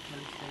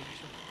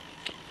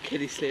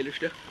Kitty Slater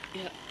stuff.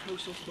 Yeah,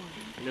 postal store.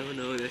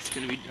 No, that's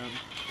going to be dumb.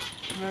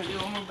 Alright, you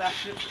want to move back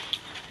to it?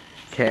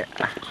 Okay.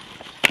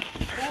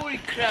 Holy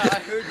crap, I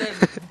heard them.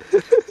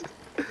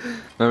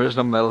 Remember, there's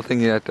no metal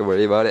thing, you don't have to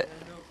worry about it.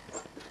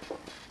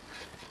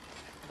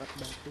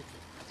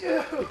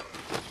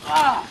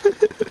 Ah!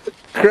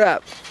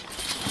 Crap!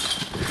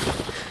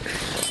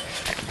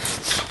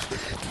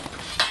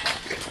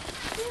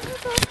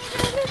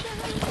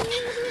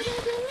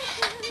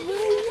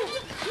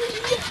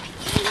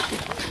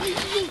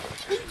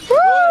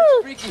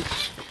 Woo! Freaky.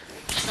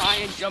 Try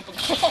and jump a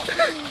ball.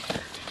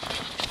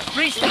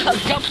 Freestyle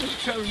jumping,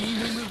 Trevor.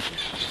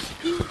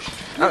 Move.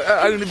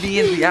 I'm gonna be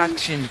in the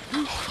action.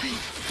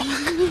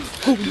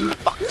 Holy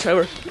fuck,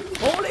 Trevor.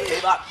 Holy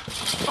fuck.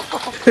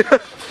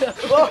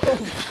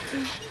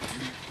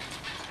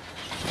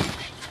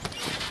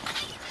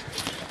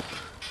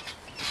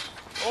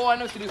 Oh, I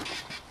know what to do.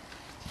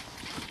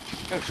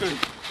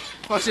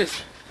 Watch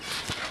this.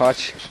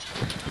 Watch.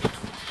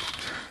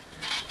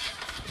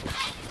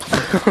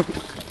 Oh,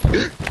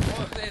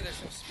 there's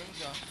some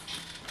springs on.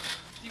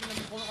 Even let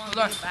me hold it on the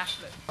back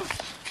flip.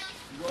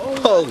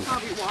 Oh!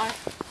 Probably why.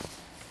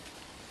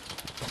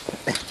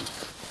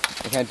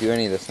 I can't do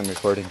any of this, I'm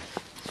recording.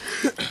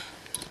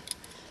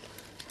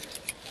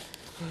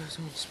 Oh, there's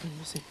one spring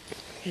missing.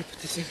 Here, put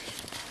this in.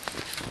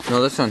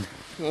 No, this one.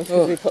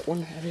 Oh, we put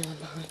one heavy one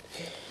behind.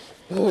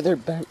 Oh, they're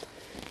bent.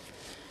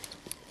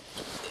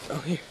 Oh,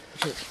 here.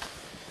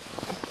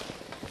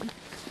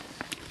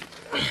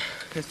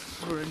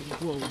 It's already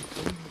whoa.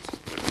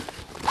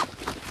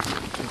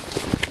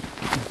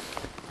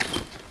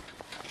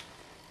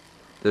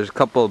 There's a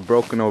couple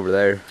broken over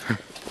there.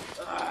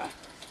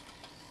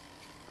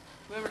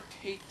 Whoever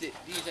taped it,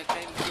 these I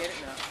can't even get it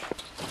now.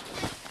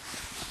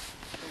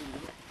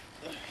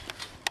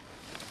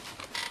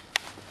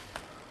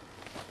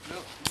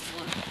 Nope,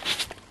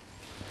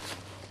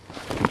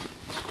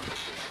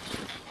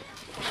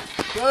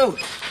 whoa!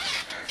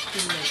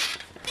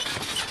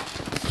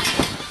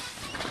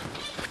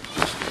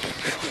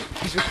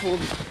 He's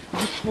recording.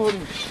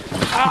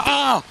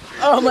 Ah!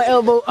 Oh, my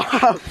elbow!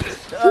 Oh,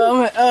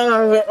 my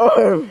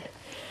arm!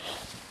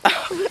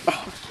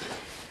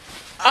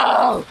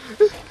 Oh!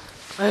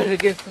 I had to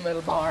get the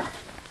metal bar.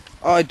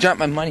 Oh, I dropped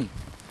my money.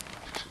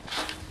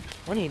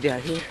 What are you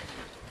doing here?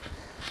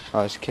 Oh,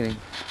 I was kidding.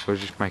 It was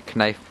just my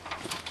knife.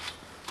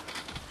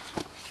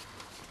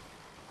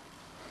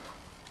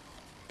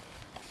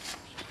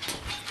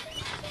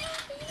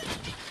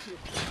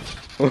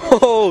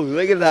 Whoa,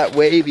 look at that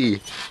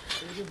wavy.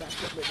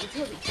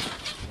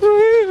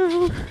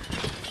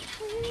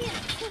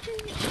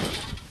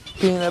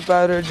 Peanut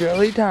butter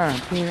jelly time.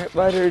 Peanut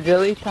butter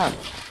jelly time.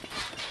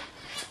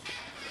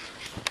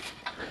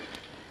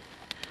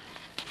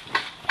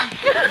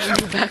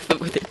 Backflip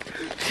with it.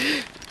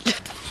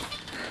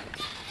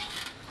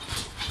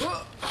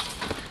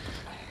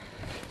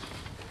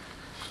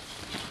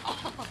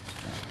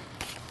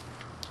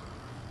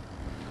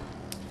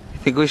 You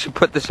think we should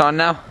put this on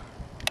now?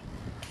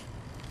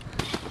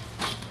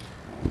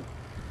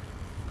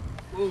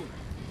 Ooh.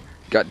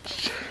 Got.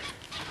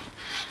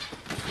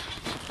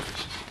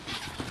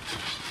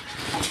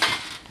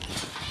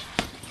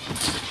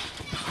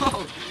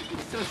 Oh,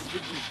 it's so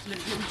sticky.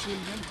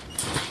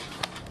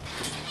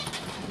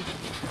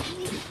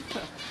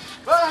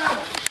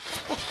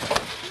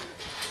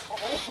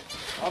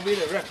 I'll be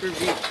the referee.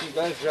 You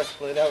guys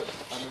wrestle it out.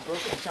 I'm a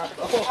broken shot.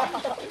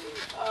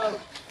 Oh.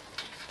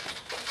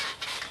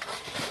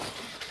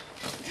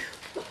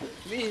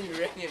 Me and you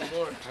wrecking it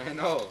more. I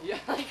know. Yeah,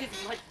 like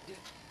it's like.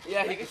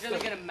 Yeah, like it's really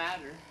gonna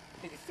matter.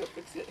 He can still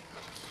fix it.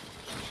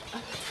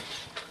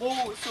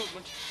 Oh, it's so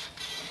much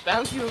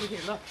bouncy over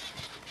here. Look.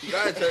 You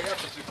guys hurry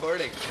up, it's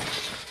recording.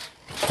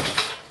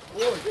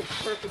 Whoa,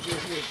 it's perfectly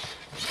here.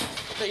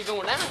 So you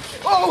going out?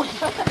 Oh!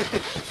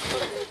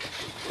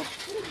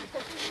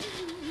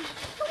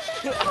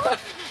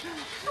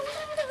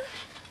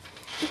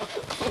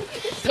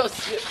 It's so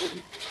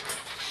slippery.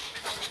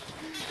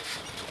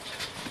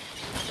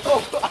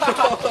 Oh!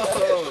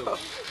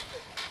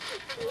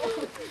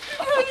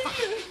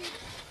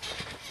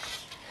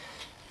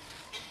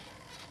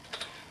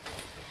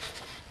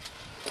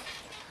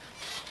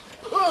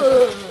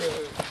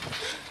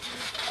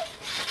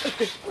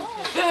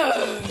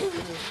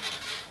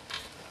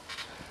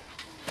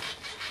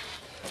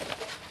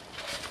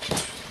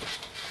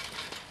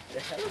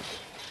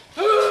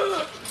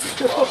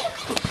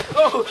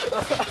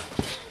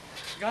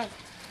 guys.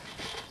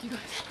 You guys.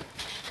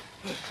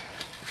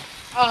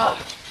 Ah!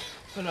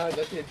 Oh no, I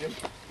got the gym.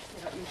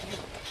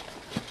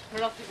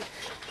 Turn off the...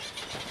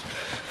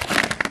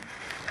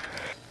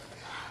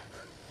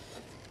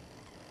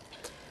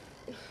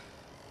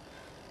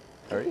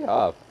 Hurry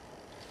up.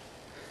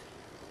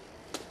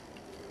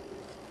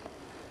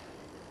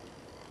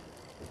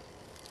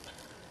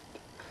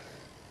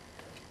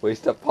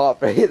 Waste a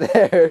pop right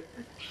there.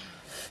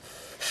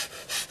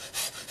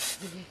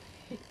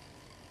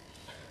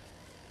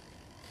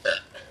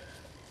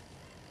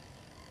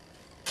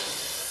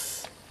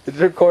 It's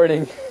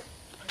recording.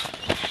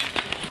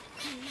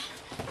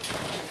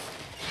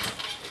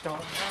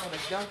 Don't have a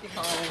Donkey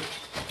Kong.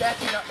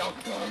 That's not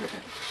Donkey Kong.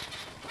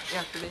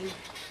 Yesterday.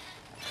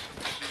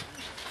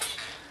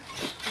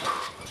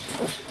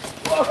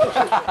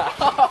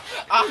 Ow!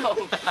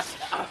 Ow!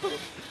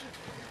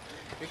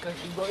 Because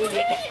you go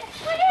idiot.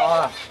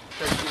 Ah!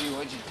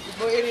 You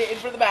go idiot in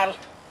for the battle.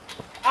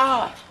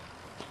 Ah!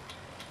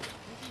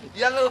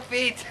 Yellow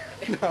feet!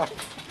 No.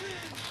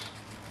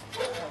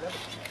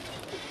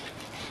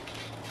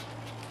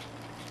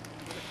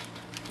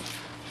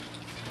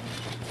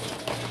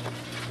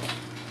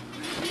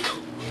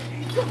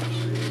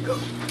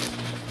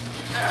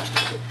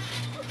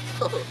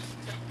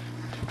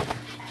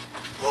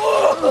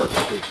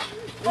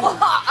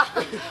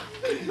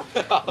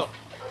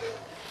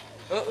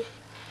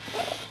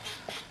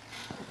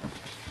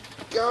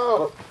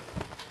 Go!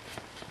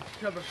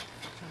 Trevor.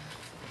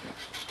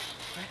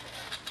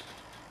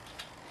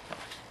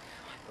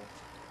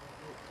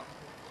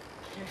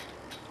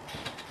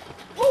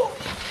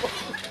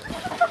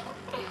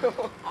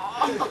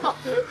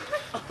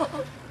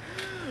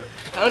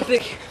 I don't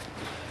think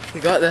we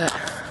got that.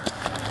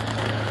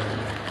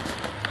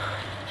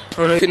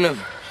 Oh no, couldn't have.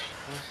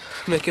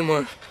 Make it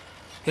more.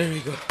 There we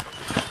go.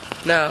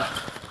 Now.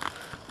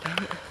 Damn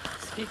it.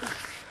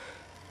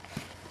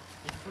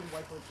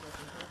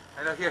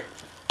 I know, here.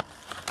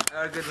 I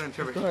got a good one,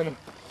 Trevor. Go on.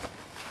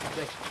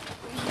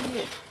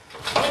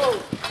 Oh!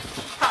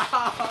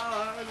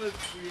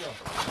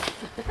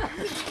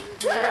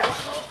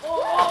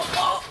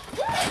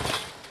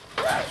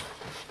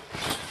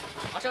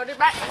 Watch over his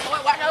back.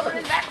 Watch over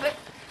his back.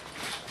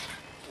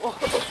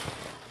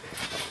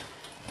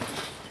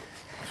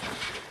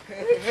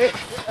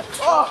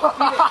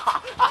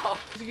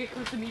 You get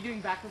close to me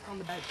doing backflips on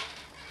the bed.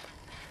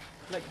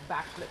 Like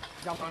backflip.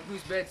 Jump on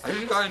whose bed? I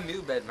just got a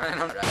new bed,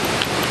 man.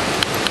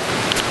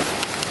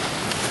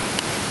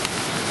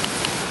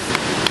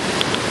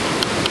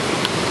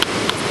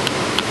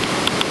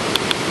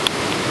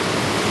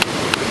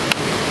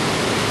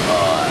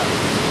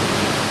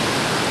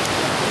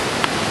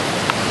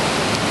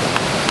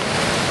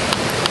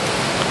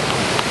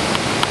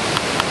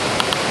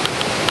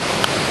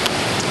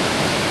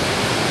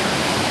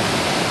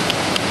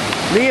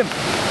 Liam.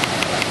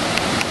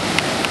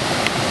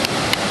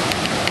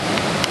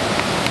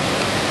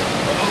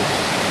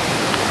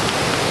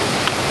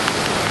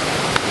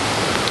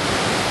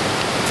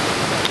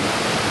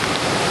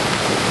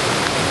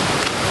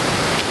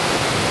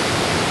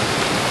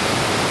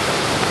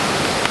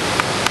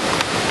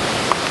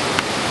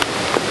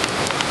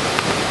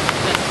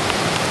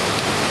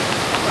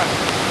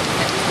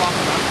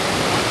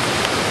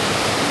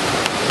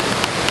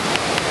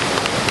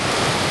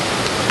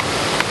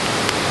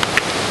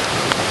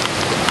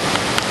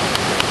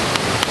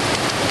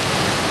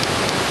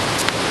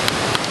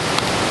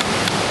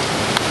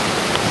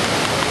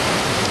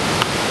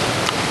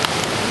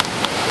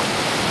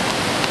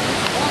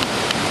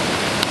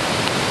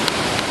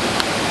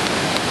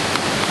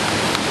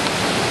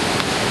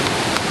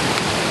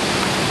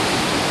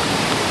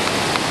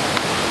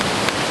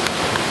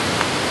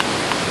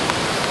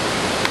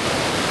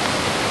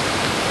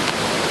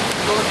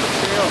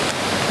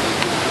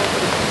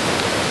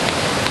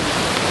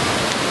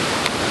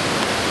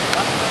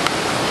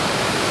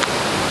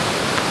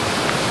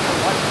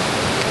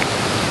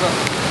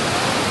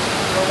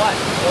 what?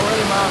 Don't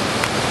worry, Mom.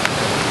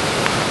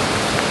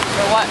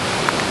 For what?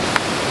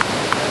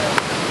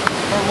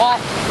 For what?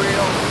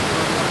 Trail.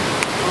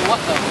 For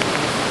what though?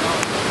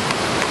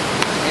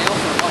 Trail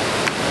for what?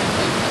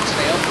 A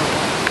trail for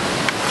what?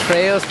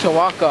 Trails to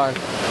walk on.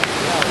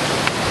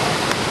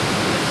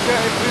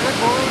 Yeah, if we let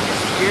go,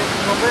 just here,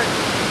 over,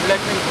 let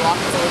me block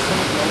the person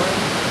lower.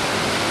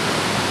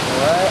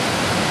 What?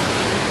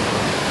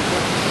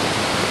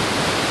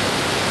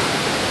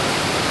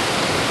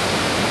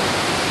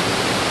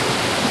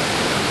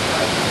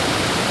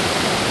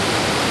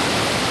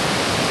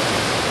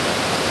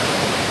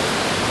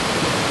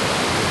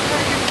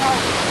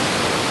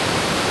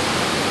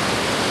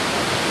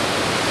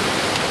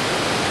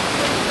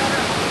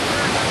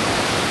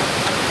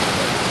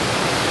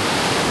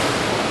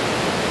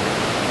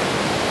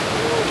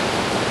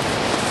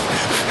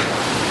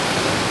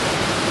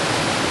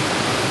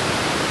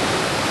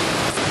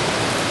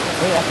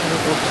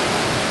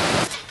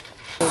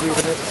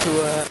 To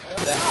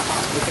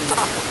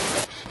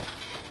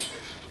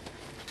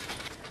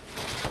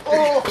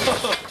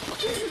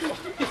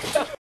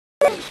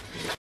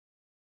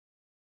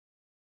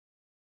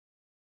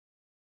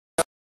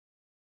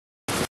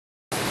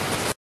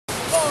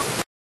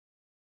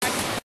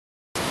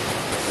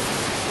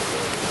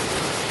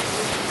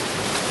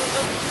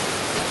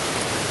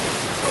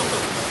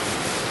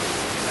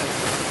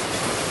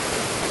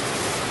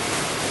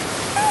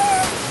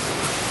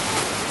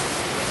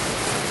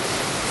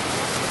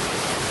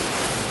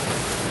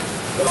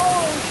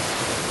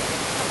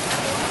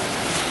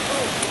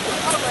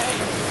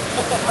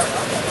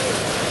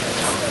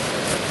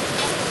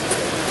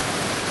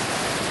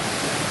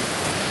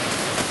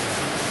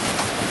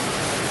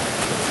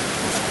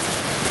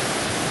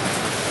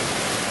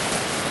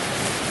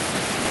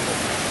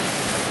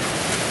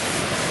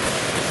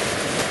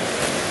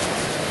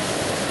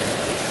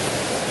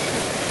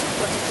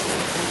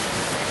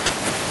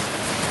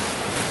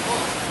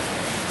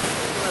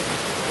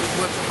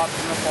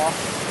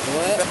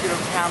What? Look at the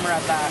camera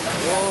at that.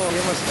 Whoa, you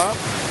almost stopped?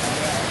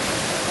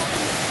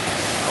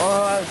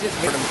 Oh, I was just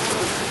hitting him.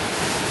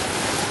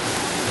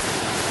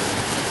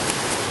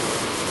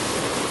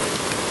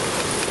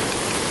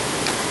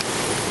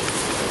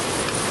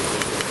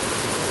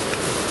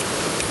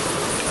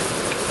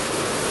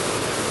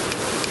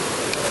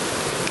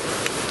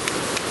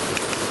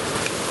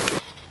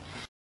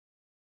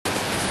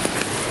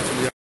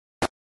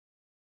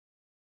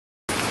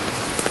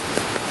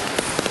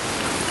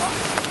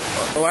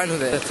 Oh, I know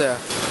that.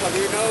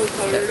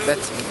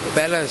 That's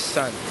Bella's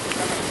son.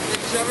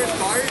 Trevor's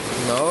car?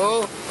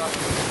 No.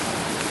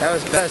 That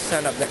was Bella's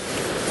son up there.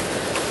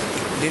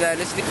 Do you not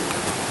listen?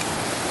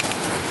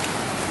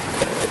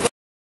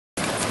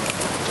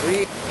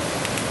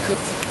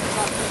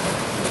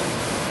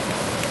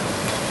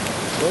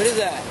 What is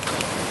that?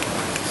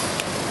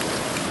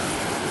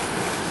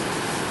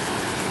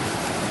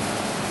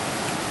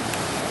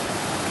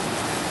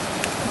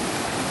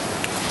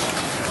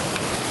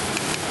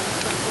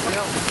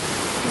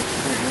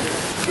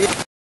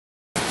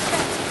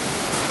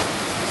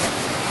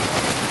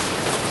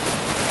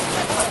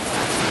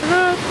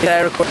 Can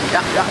I record?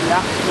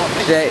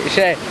 Yeah.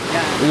 Shay,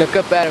 look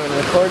up at him and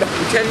record.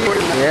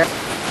 Yeah.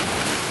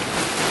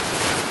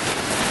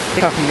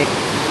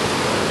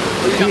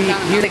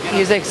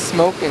 He's like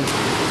smoking.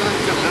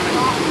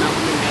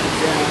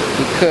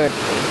 He could.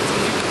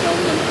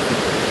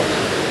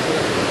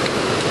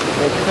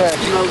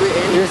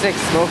 He was like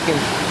smoking.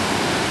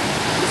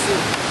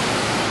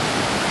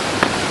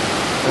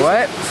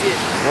 What?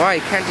 Why?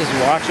 You can't just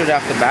watch it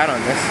off the bat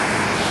on this.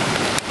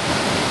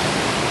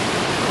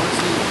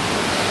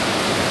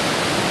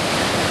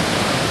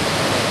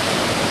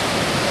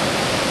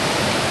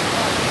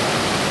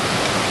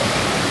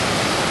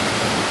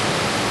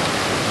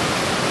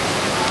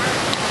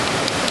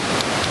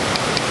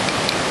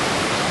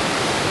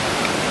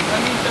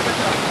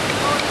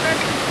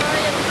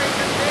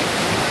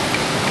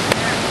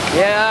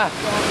 Yeah.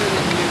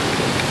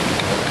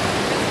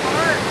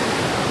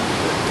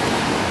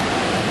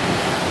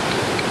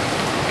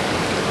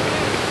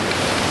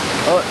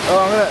 Oh,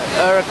 I'm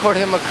gonna record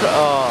him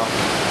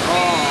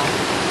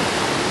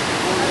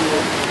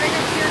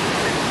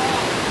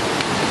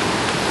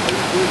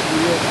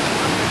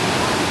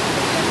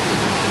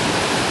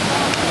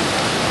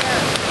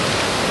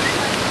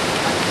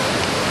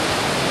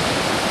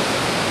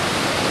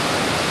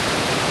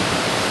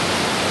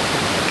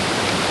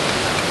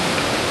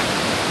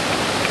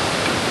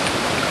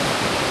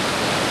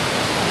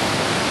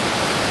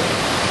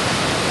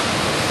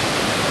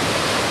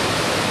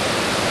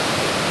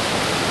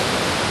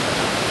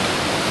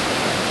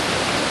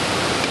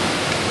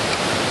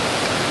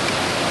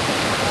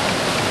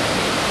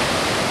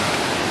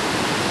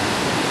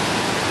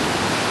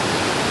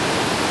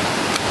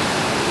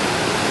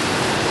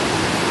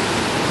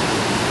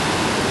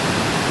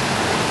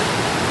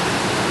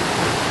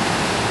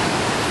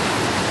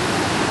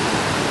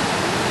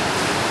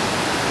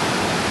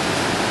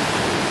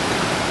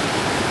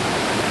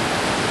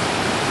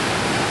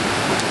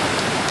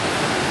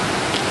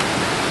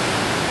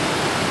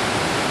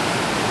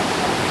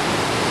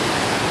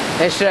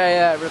Hey, should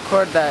I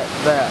record the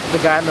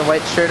guy in the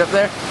white shirt up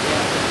there?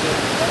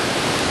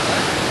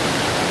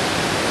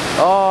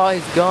 Oh,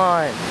 he's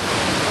gone.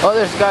 Oh,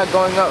 there's a guy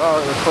going up.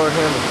 I'll record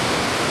him.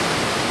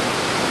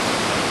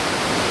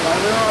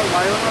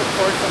 Why don't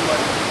record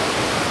somebody?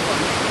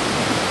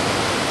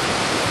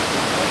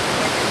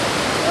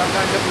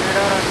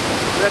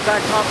 Let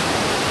that come.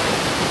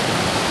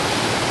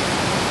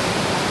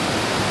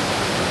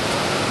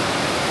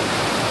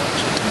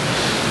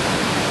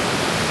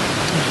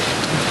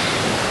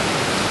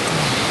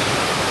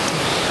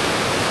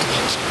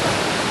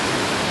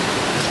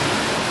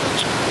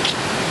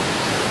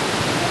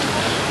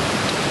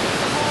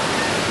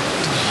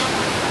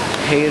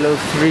 Halo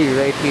 3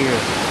 right here.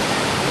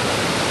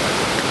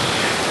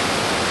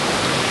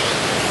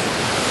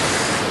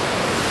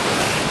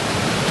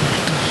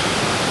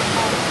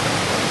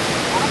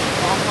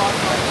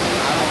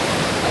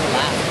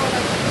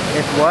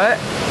 If what?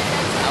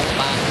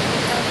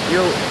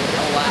 Yo.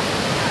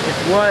 If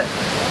what?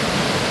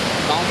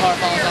 Car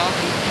falls off.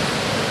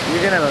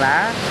 You're gonna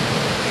laugh?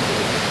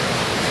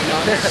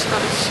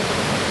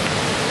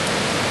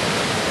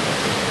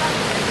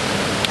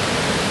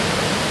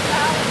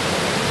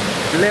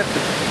 Blip.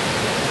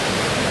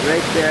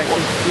 Right there, I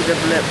can see the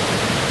blip.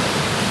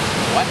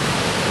 What?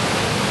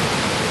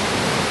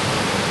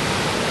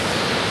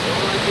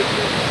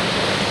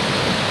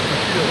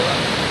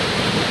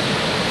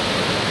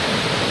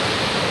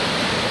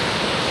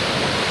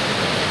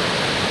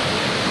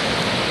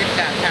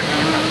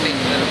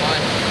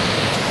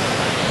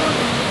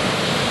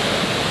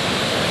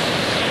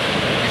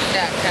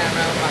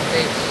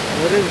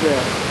 What is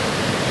that?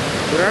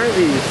 What are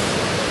these?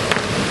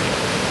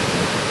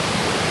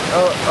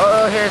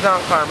 Oh, here's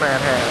on-car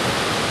man hat.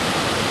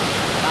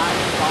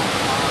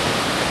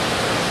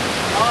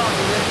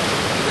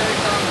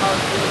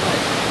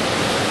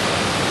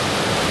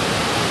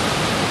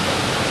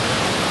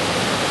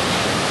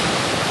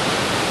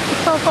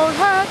 It's so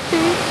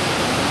happy.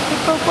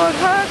 It's so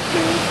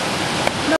happy.